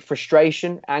 probably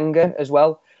frustration, anger as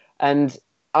well. And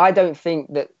I don't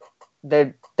think that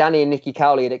Danny and Nicky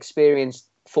Cowley had experienced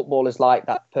footballers like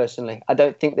that personally. I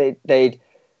don't think they'd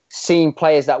seen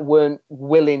players that weren't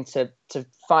willing to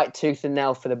fight tooth and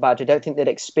nail for the badge. I don't think they'd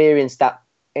experienced that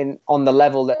on the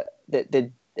level that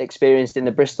they'd experienced in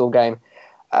the Bristol game.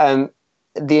 The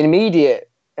immediate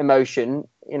emotion.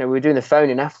 We were doing the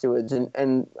phoning afterwards,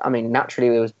 and I mean,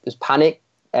 naturally there's panic,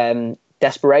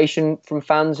 desperation from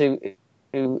fans who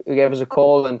gave us a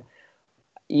call, and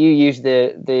you used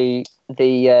the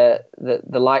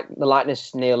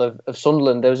likeness, Neil, of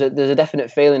Sunderland. There's a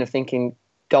definite feeling of thinking,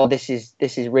 God, this is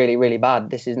really, really bad.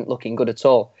 This isn't looking good at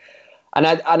all. And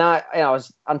I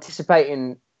was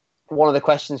anticipating one of the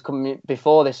questions coming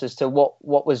before this as to what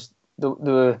was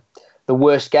the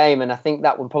worst game, and I think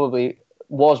that one probably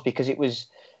was, because it was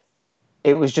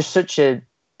just such a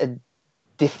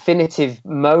definitive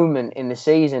moment in the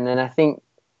season, and I think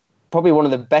probably one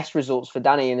of the best results for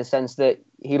Danny, in the sense that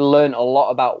he learned a lot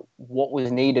about what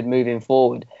was needed moving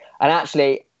forward. And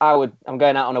actually, I'm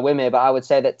going out on a whim here, but I would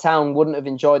say that Town wouldn't have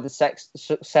enjoyed the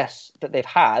success that they've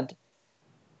had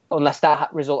unless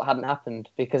that result hadn't happened.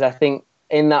 Because I think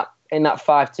in that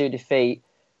 5-2 defeat,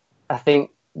 I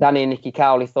think Danny and Nicky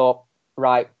Cowley thought,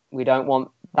 right, we don't want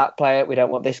that player, we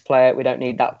don't want this player, we don't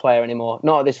need that player anymore,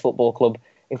 not at this football club,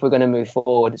 if we're going to move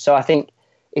forward. So I think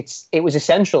it was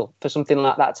essential for something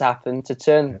like that to happen, to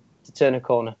turn a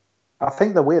corner. I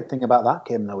think the weird thing about that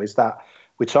game, though, is that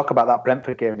we talk about that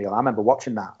Brentford game, Neil. I remember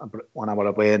watching that when I was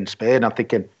away in Spain. I'm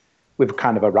thinking, we've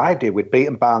kind of arrived here. We'd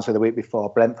beaten Barnsley the week before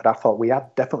Brentford. I thought we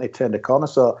had definitely turned a corner.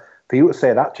 So for you to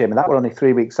say that, Jamie, that were only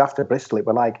 3 weeks after Bristol, it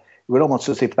were almost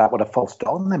as if that would have forced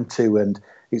on them too. And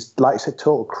it's, like I said,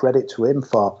 total credit to him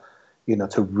for,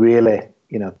 to really,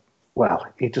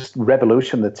 he just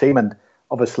revolutioned the team. And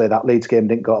obviously that Leeds game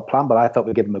didn't go to plan, but I thought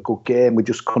we'd give him a good game. We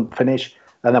just couldn't finish.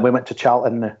 And then we went to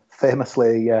Charlton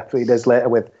famously 3 days later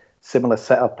with similar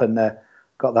setup and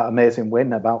got that amazing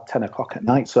win about 10 o'clock at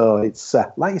night. So it's,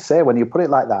 like you say, when you put it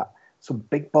like that, some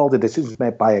big bolder decisions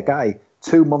made by a guy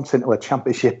 2 months into a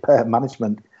championship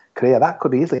management career, that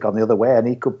could easily go the other way, and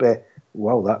he could be,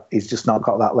 he's just not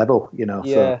got that level, Yeah.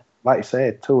 So, like you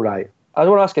say, too right. I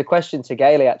want to ask a question to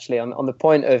Gailey, actually, on the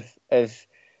point of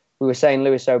we were saying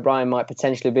Lewis O'Brien might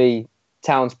potentially be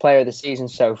Town's player of the season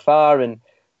so far, and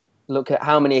look at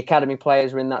how many academy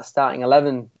players were in that starting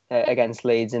 11 against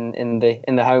Leeds in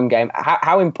the home game.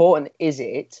 How important is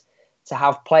it to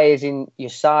have players in your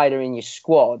side or in your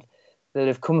squad that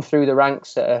have come through the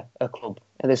ranks at a club?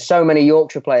 And there's so many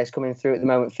Yorkshire players coming through at the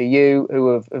moment for you who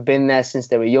have been there since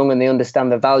they were young, and they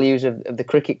understand the values of the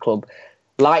cricket club.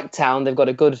 Like Town, they've got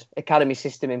a good academy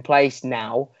system in place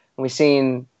now, and we're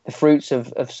seeing the fruits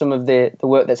of some of the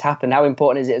work that's happened. How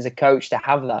important is it as a coach to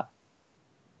have that?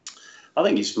 I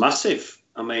think it's massive.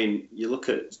 I mean, you look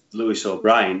at Lewis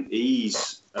O'Brien,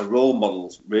 he's a role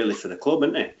model really for the club,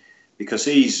 isn't he? Because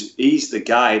he's the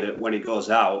guy that when he goes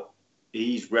out,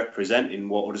 he's representing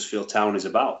what Huddersfield Town is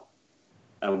about.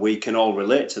 And we can all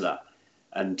relate to that.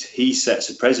 And he sets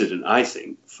a precedent, I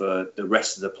think, for the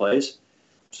rest of the players.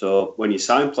 So when you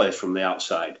sign players from the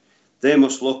outside, they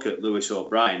must look at Lewis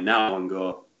O'Brien now and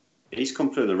go, he's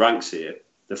come through the ranks here.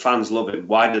 The fans love him.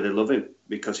 Why do they love him?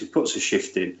 Because he puts a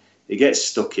shift in, he gets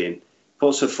stuck in,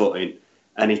 puts a foot in,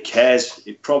 and he cares.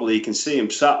 You can see him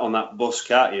sat on that bus,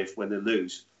 can't you, when they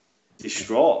lose,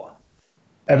 distraught.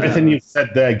 Everything you've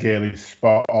said there, Gail, is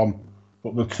spot on.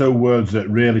 But the two words that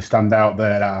really stand out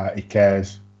there are he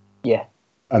cares. Yeah.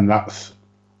 And that's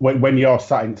when you're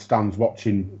sat in stands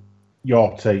watching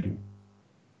your team,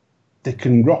 they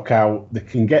can rock out, they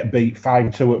can get beat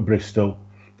 5-2 at Bristol,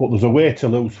 but there's a way to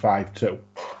lose 5-2.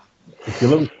 If you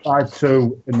lose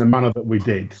 5-2 in the manner that we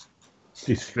did, it's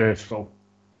disgraceful.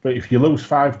 But if you lose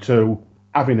 5-2,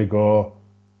 having a go,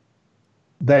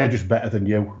 they're just better than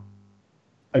you.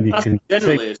 And you can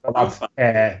see the lads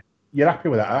care. You're happy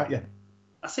with that, aren't you?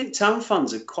 I think Town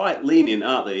fans are quite lenient,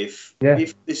 aren't they? If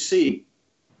they see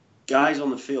guys on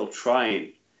the field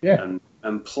trying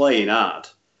and playing hard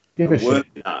and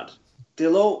working hard,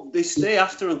 they stay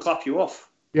after and clap you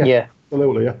off. Yeah.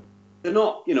 Absolutely, yeah. They're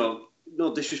not,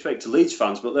 no disrespect to Leeds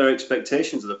fans, but their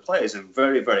expectations of the players are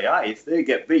very, very high. If they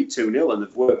get beat 2-0 and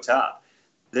they've worked hard,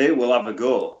 they will have a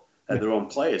go at their own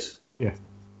players. Yeah.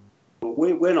 But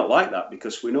we're not like that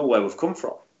because we know where we've come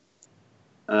from.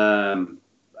 And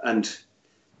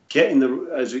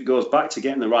as it goes back to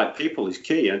getting the right people is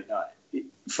key. And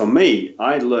for me,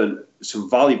 I learned some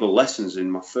valuable lessons in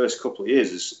my first couple of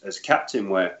years as captain,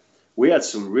 where we had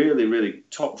some really, really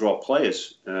top draw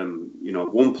players.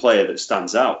 One player that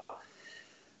stands out.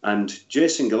 And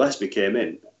Jason Gillespie came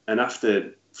in, and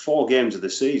after 4 games of the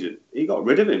season, he got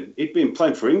rid of him. He'd been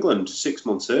playing for England 6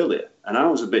 months earlier, and I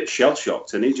was a bit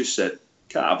shell-shocked. And he just said,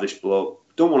 "Can't have this bloke.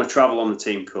 Don't want to travel on the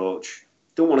team coach.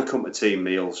 Don't want to come to team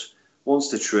meals. Wants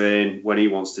to train when he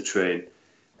wants to train.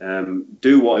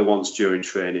 Do what he wants during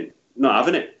training. Not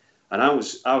having it." And I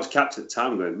was captain at the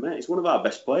time going, "Mate, he's one of our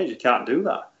best players. You can't do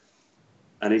that."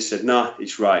 And he said, "No,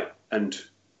 it's right." And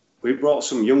we brought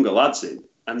some younger lads in,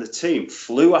 and the team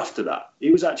flew after that.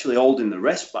 He was actually holding the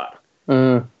rest back.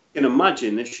 You can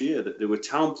imagine this year that there were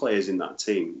Town players in that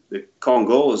team, the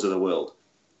Congolas of the world,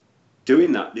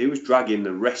 doing that. He was dragging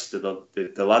the rest of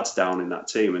the lads down in that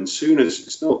team. And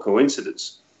it's no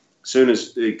coincidence, as soon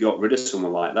as they got rid of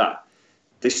someone like that,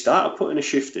 they started putting a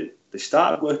shift in. They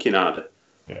started working harder.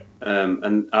 Yeah.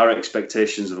 And our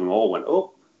expectations of them all went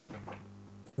up.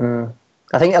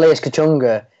 I think Elias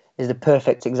Kachunga is the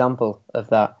perfect example of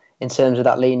that in terms of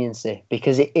that leniency,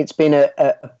 because it's been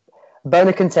a bone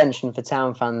of contention for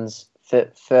Town fans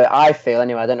for I feel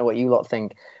anyway, I don't know what you lot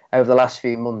think, over the last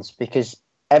few months, because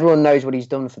everyone knows what he's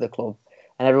done for the club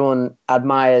and everyone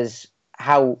admires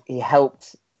how he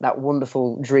helped that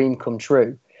wonderful dream come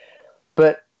true.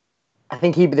 But I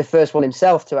think he'd be the first one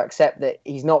himself to accept that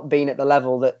he's not been at the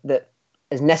level that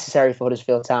is necessary for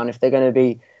Huddersfield Town if they're going to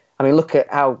be. I mean, look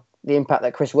at how the impact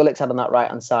that Chris Willock's had on that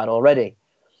right-hand side already.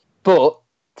 But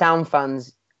Town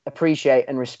fans appreciate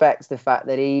and respect the fact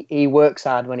that he works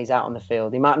hard when he's out on the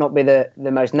field. He might not be the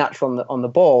most natural on the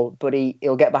ball, but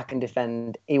he'll get back and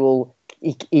defend. He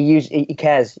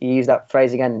cares. You use that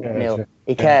phrase again, Neil. Sure.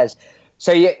 He cares.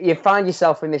 So you find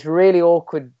yourself in this really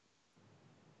awkward,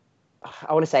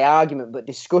 I want to say argument, but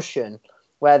discussion,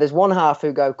 where there's one half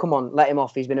who go, "Come on, let him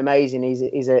off. He's been amazing.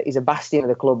 He's a bastion of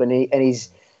the club, and he's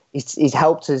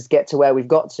helped us get to where we've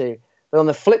got to." But on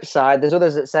the flip side, there's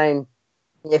others that saying,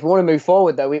 if we want to move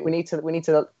forward, though, we need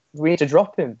to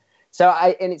drop him. So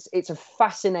it's a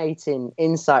fascinating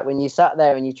insight when you sat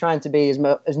there and you're trying to be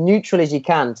as neutral as you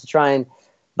can to try and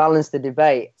balance the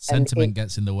debate. Sentiment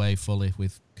gets in the way fully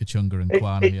with Kachunga and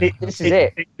Kwana. This is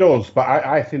it. It does, but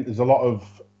I think there's a lot of,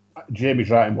 Jamie's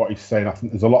right in what he's saying. I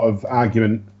think there's a lot of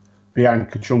argument behind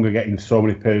Kachunga getting so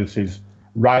many appearances,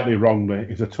 rightly, wrongly,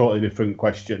 is a totally different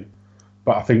question.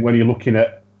 But I think when you're looking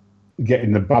at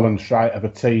getting the balance right of a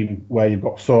team where you've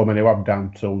got so many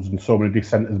ab-down tools and so many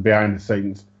dissenters behind the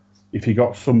scenes, if you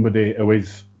got somebody who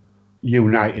is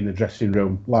uniting the dressing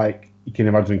room, like you can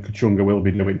imagine Kachunga will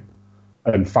be doing,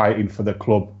 and fighting for the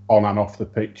club on and off the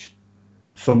pitch,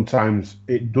 sometimes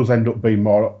it does end up being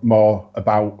more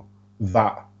about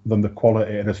that than the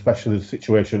quality, and especially the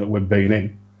situation that we've been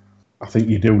in. I think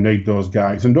you do need those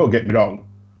guys. And don't get me wrong,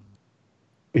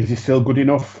 is he still good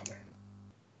enough?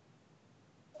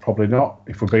 Probably not,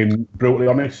 if we're being brutally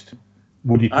honest.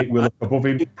 Would you pick Willock above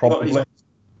him? Probably.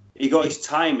 He got his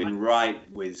timing right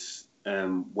with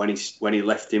when he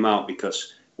left him out,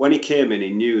 because when he came in,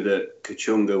 he knew that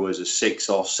Kachunga was a 6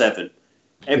 or 7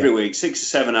 every week, 6 or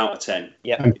 7 out of 10.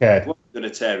 Yeah, okay. He wasn't going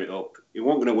to tear it up. He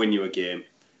wasn't going to win you a game,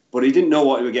 but he didn't know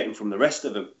what he was getting from the rest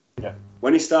of them. Yeah.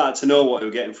 When he started to know what he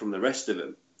was getting from the rest of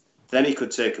them, then he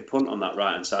could take a punt on that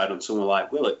right hand side on someone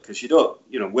like Willock, because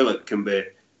Willock can be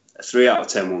a 3 out of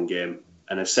 10 one game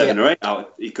and a 7 or 8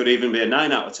 out. He could even be a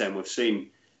 9 out of 10. We've seen,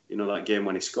 that game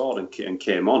when he scored and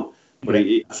came on. But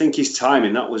I think his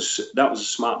timing, that was a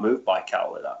smart move by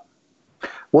Cowley. That.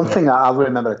 One thing I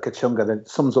remember at Kachunga that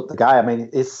sums up the guy, I mean,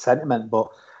 his sentiment, but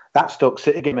that Stoke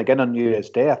City game again on New Year's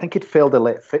Day, I think he'd failed a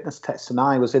late fitness test, and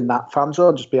I was in that fan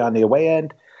zone just behind the away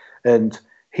end, and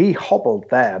he hobbled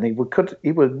there, and he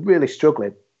was really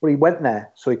struggling, but he went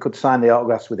there so he could sign the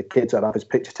autographs with the kids, or have his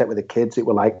picture taken with the kids. It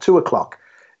was like 2:00.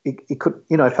 He could,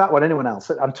 if that were anyone else,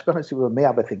 and to be honest with me,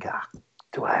 I'd be thinking,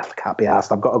 I can't be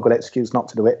asked. I've got a good excuse not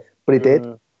to do it. But he did.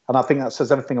 And I think that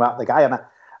says everything about the guy. And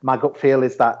my gut feel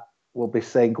is that we'll be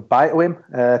saying goodbye to him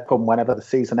come whenever the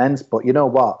season ends. But you know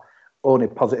what? Only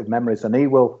positive memories. And he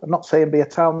will, I'm not saying be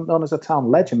known as a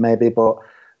town legend maybe, but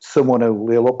someone who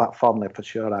we'll look back fondly for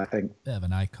sure, I think. Bit of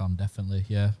an icon, definitely.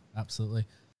 Yeah, absolutely.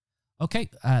 Okay,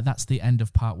 that's the end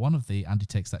of part 1 of the Andy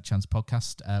Takes That Chance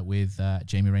podcast with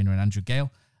Jamie Rayner and Andrew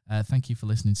Gale. Thank you for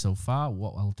listening so far.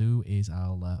 What I'll do is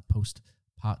I'll post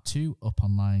part 2 up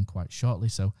online quite shortly,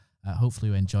 so hopefully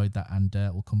you enjoyed that, and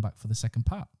we'll come back for the second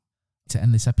part. To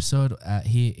end this episode,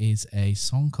 here is a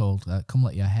song called Come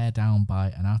Let Your Hair Down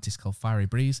by an artist called Fiery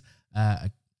Breeze,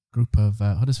 a group of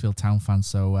Huddersfield Town fans,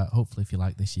 so hopefully if you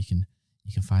like this, you can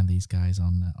find these guys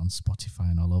on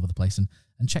Spotify and all over the place, and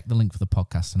check the link for the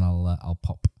podcast, and I'll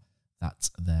pop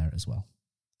that there as well.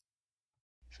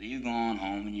 So you go on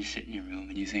home and you sit in your room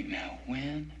and you think, now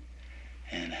when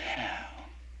and how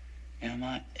am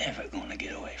I ever going to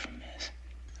get away from this?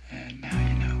 And now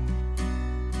you know.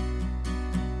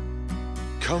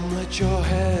 Come let your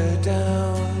hair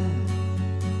down.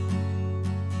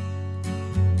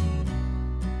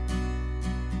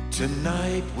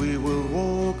 Tonight we will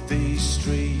walk these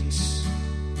streets.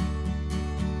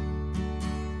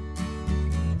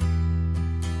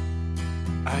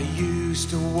 I used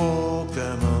to walk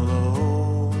them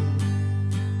alone.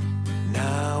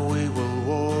 Now we will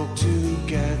walk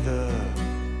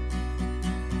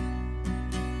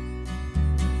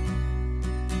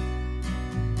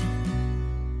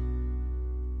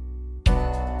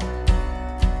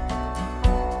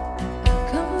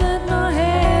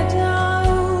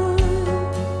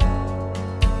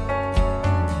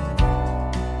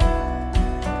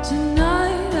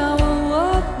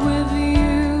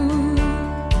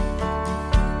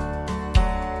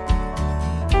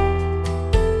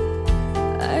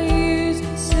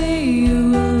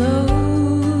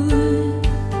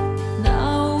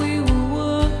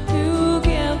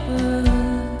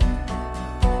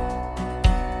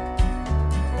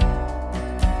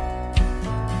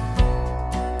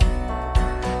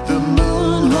The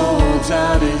moon holds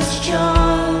out its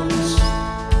charms.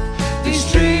 These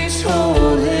streets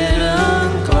hold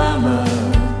hidden glamour.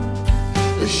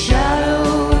 The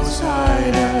shadows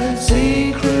hide our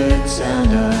secrets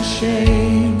and our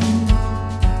shame.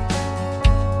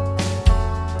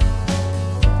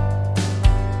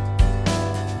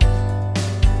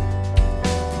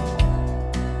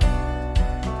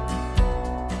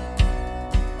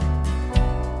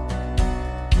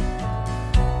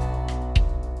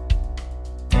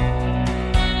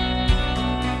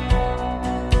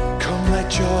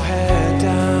 Let your hair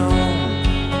down.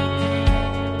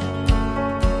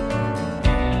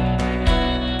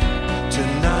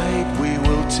 Tonight we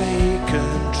will take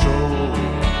control.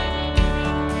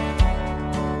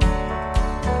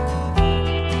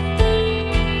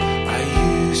 I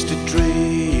used to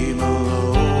dream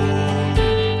alone.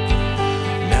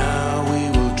 Now we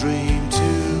will dream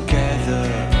together.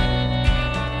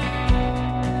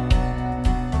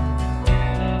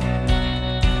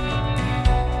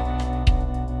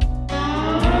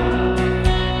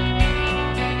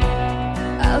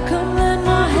 I'll come let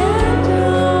my head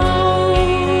down,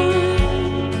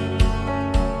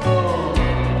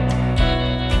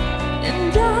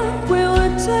 and I will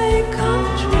take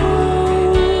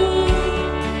control.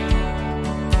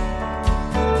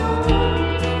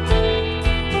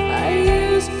 I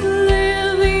used to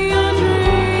live your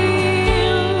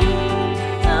dream.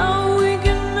 Now we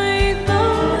can make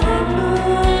them happen.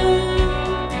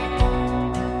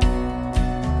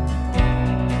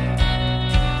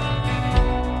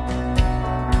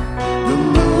 The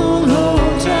moon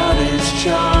holds out its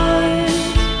charms.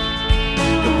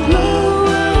 The blue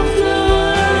of the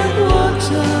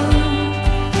water.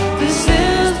 This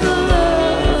is the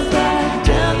love that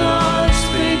dare not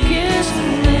speak its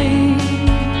name.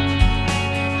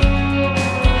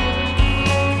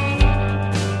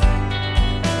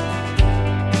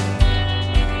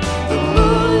 The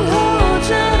moon holds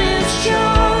out its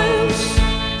charms.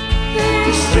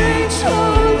 These streets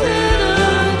hold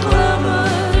hidden glamour.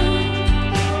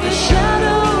 The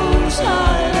shadows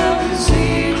hide our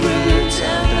secrets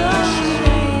and our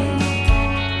shame.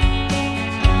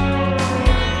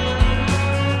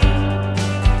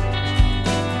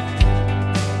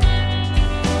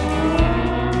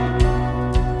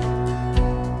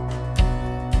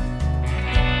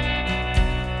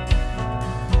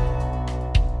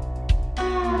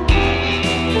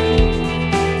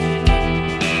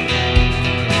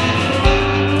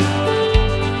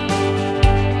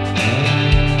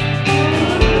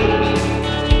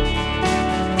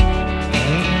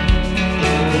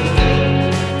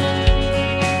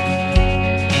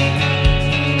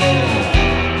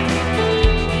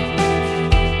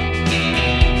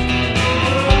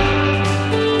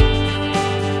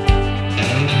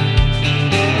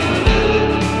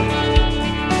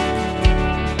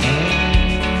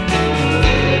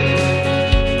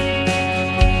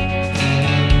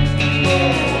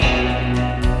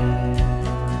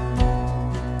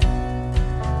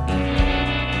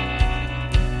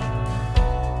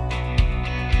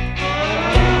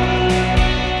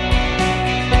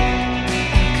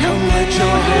 Come let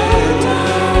your hair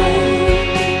down.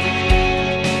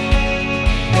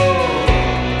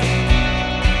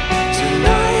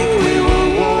 Tonight we will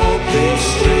walk these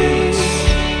streets.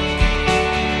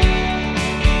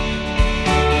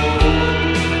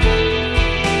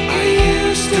 I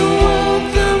used to walk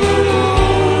them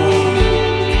alone.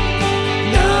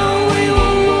 Now we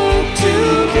will walk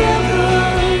together.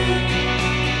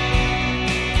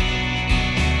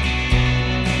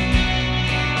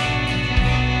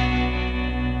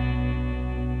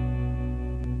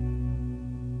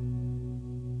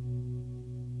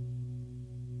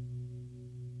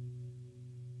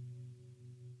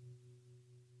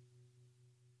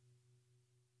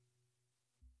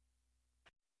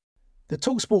 The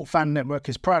TalkSport Fan Network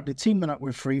is proudly teaming up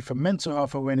with Free for Mental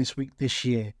Health Awareness Week this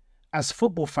year. As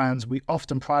football fans, we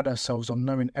often pride ourselves on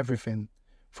knowing everything,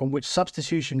 from which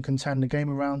substitution can turn the game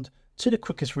around to the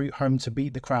quickest route home to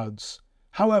beat the crowds.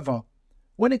 However,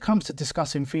 when it comes to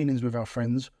discussing feelings with our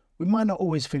friends, we might not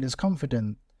always feel as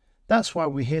confident. That's why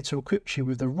we're here to equip you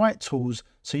with the right tools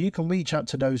so you can reach out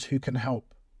to those who can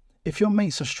help. If your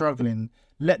mates are struggling,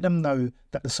 let them know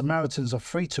that the Samaritans are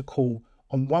free to call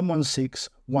on 116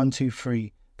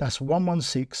 123. That's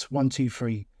 116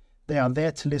 123. They are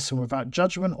there to listen without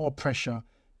judgment or pressure,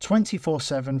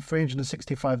 24/7,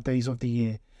 365 days of the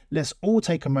year. Let's all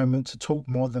take a moment to talk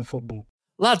more than football.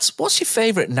 Lads, what's your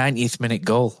favourite 90th minute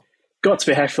goal? Got to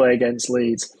be Hefele against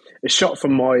Leeds. A shot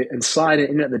from Moy and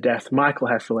sliding in at the death, Michael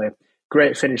Hefele.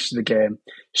 Great finish to the game.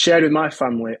 Shared with my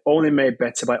family, only made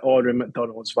better by ordering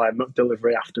McDonald's via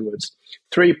McDelivery afterwards.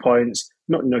 3 points,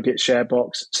 McNugget share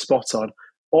box, spot on.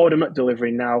 Order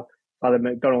McDelivery now via the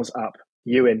McDonald's app.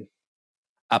 You in.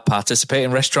 At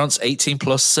participating restaurants, 18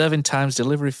 plus, serving times,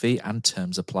 delivery fee and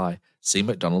terms apply. See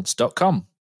mcdonalds.com.